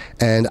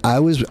 And I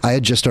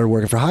had just started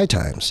working for High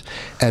Times,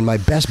 and my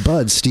best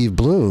bud Steve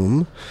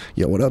Bloom,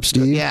 yo, what up,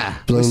 Steve? Yeah,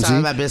 Bloomsy. we saw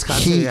him at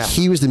BizCon too, yeah.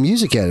 He was the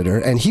music editor,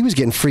 and he was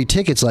getting free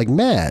tickets like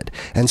mad.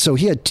 And so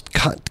he had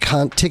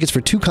tickets for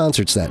 2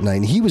 concerts that night.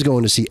 And he was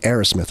going to see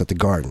Aerosmith at the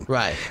Garden,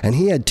 right? And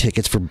he had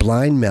tickets for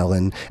Blind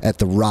Melon at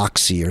the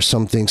Roxy or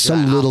something,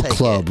 some little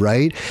club,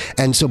 right?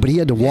 And so, but he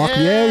had to walk.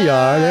 There you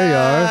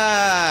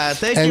are.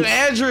 Thank you,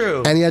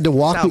 Andrew. And he had to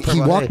walk me.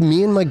 He walked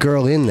me and my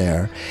girl in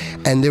there,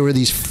 and there were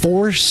these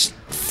four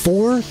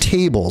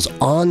tables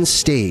on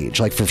stage,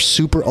 like for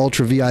super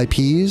ultra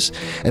VIPs,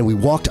 and we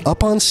walked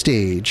up on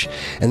stage,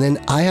 and then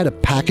I had a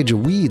package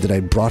of weed that I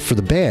brought for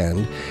the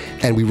band,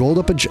 and we rolled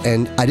up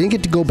and I didn't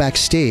get to go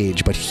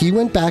backstage, but he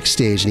went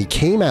backstage and he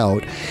came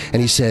out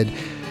and he said,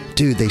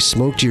 dude, they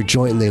smoked your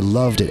joint and they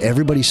loved it.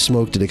 Everybody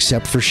smoked it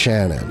except for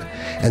Shannon.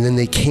 And then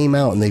they came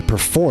out and they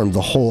performed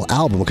the whole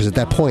album, because at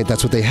that point,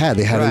 that's what they had.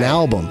 They had an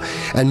album.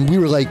 And we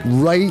were like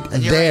right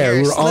there.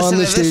 We were on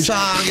the stage.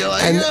 Song, you're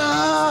like,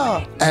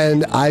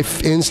 and I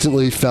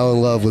instantly fell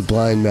in love with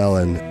Blind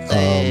Melon.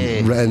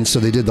 And so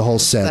they did the whole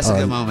set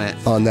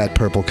on that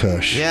Purple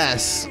Kush.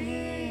 Yes.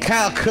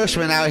 Kyle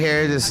Kushman out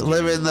here just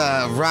living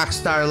the rock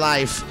star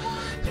life.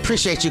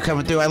 Appreciate you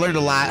coming through. I learned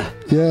a lot.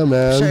 Yeah,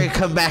 man. I'm sure you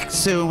come back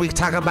soon. We can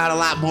talk about a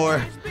lot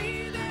more.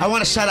 I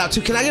want to shout out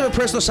to, can I give a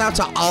personal shout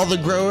out to all the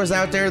growers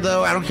out there,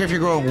 though? I don't care if you're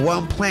growing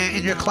 1 plant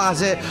in your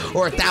closet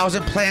or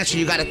 1,000 plants, or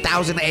you got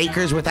 1,000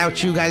 acres.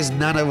 Without you guys,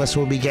 none of us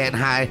will be getting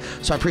high.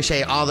 So I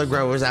appreciate all the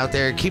growers out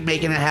there. Keep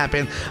making it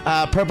happen.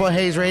 Purple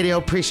Haze Radio,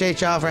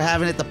 appreciate y'all for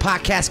having it. The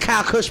podcast,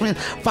 Kyle Kushman.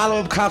 Follow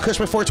him, Kyle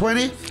Kushman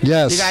 420.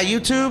 Yes. You got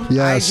YouTube,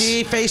 yes.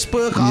 IG,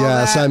 Facebook, all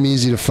that. Yes, I'm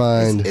easy to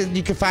find.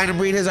 You can find him,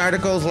 read his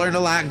articles, learn a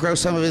lot, and grow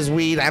some of his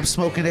weed. I'm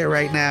smoking it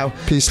right now.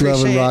 Peace,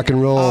 love, and rock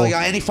and roll. Oh, y'all,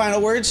 any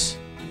final words?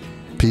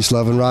 Peace,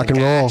 love, and rock and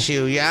roll. Got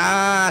you.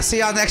 Yeah. See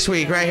y'all next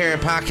week right here at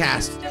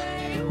Podcast.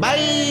 Bye.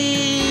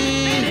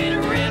 It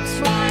rips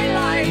my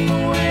life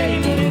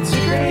away, but it's a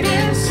great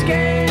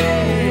escape.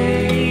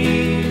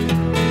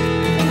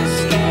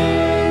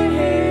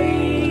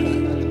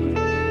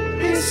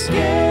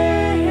 Escape.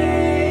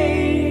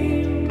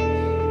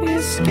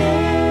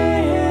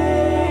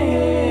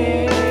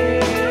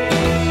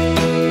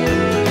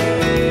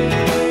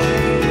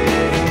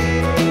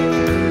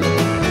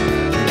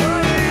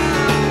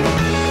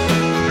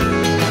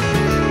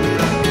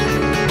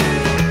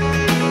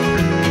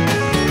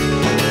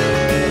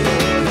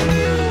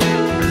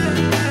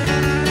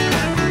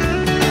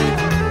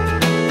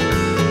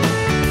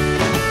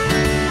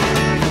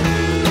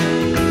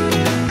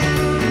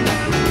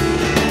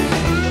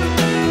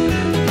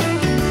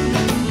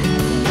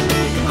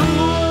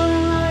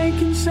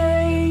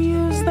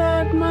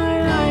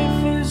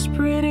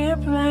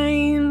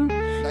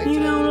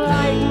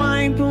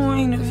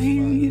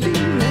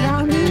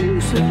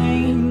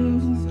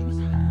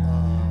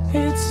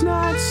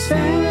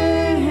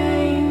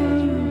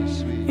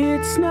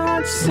 It's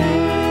not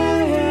sane.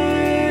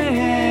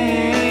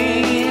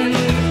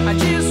 I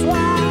just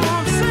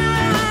want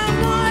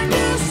someone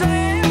to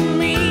save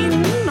me.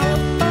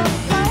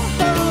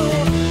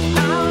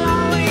 I'll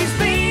always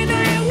be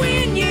there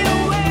when you're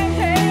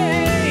away.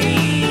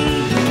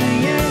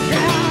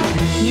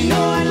 You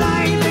know I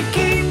like to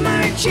keep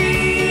my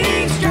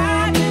cheeks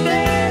dry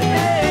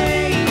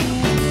today.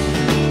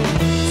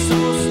 So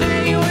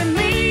stay with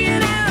me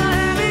and I'll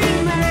have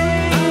it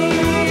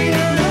made.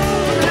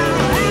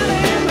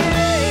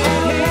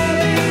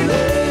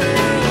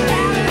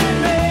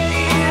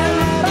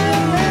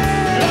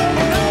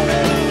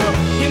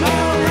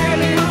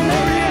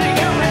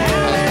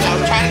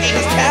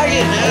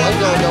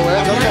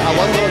 I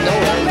wasn't going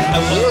nowhere.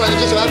 I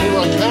just had you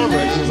on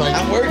camera. He was like,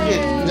 I'm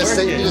working.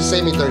 You just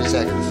saved me 30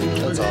 seconds.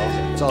 That's all.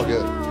 It's all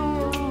good.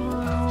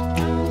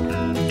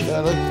 Yeah,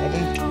 look, I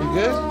think we're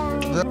good.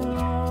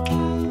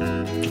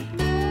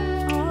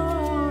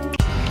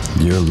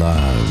 You're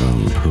live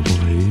on Purple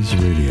Haze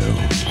Radio.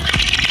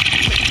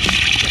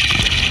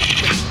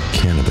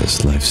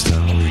 Cannabis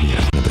Lifestyle Radio.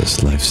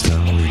 Cannabis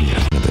Lifestyle Radio.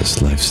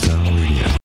 Cannabis Lifestyle Radio.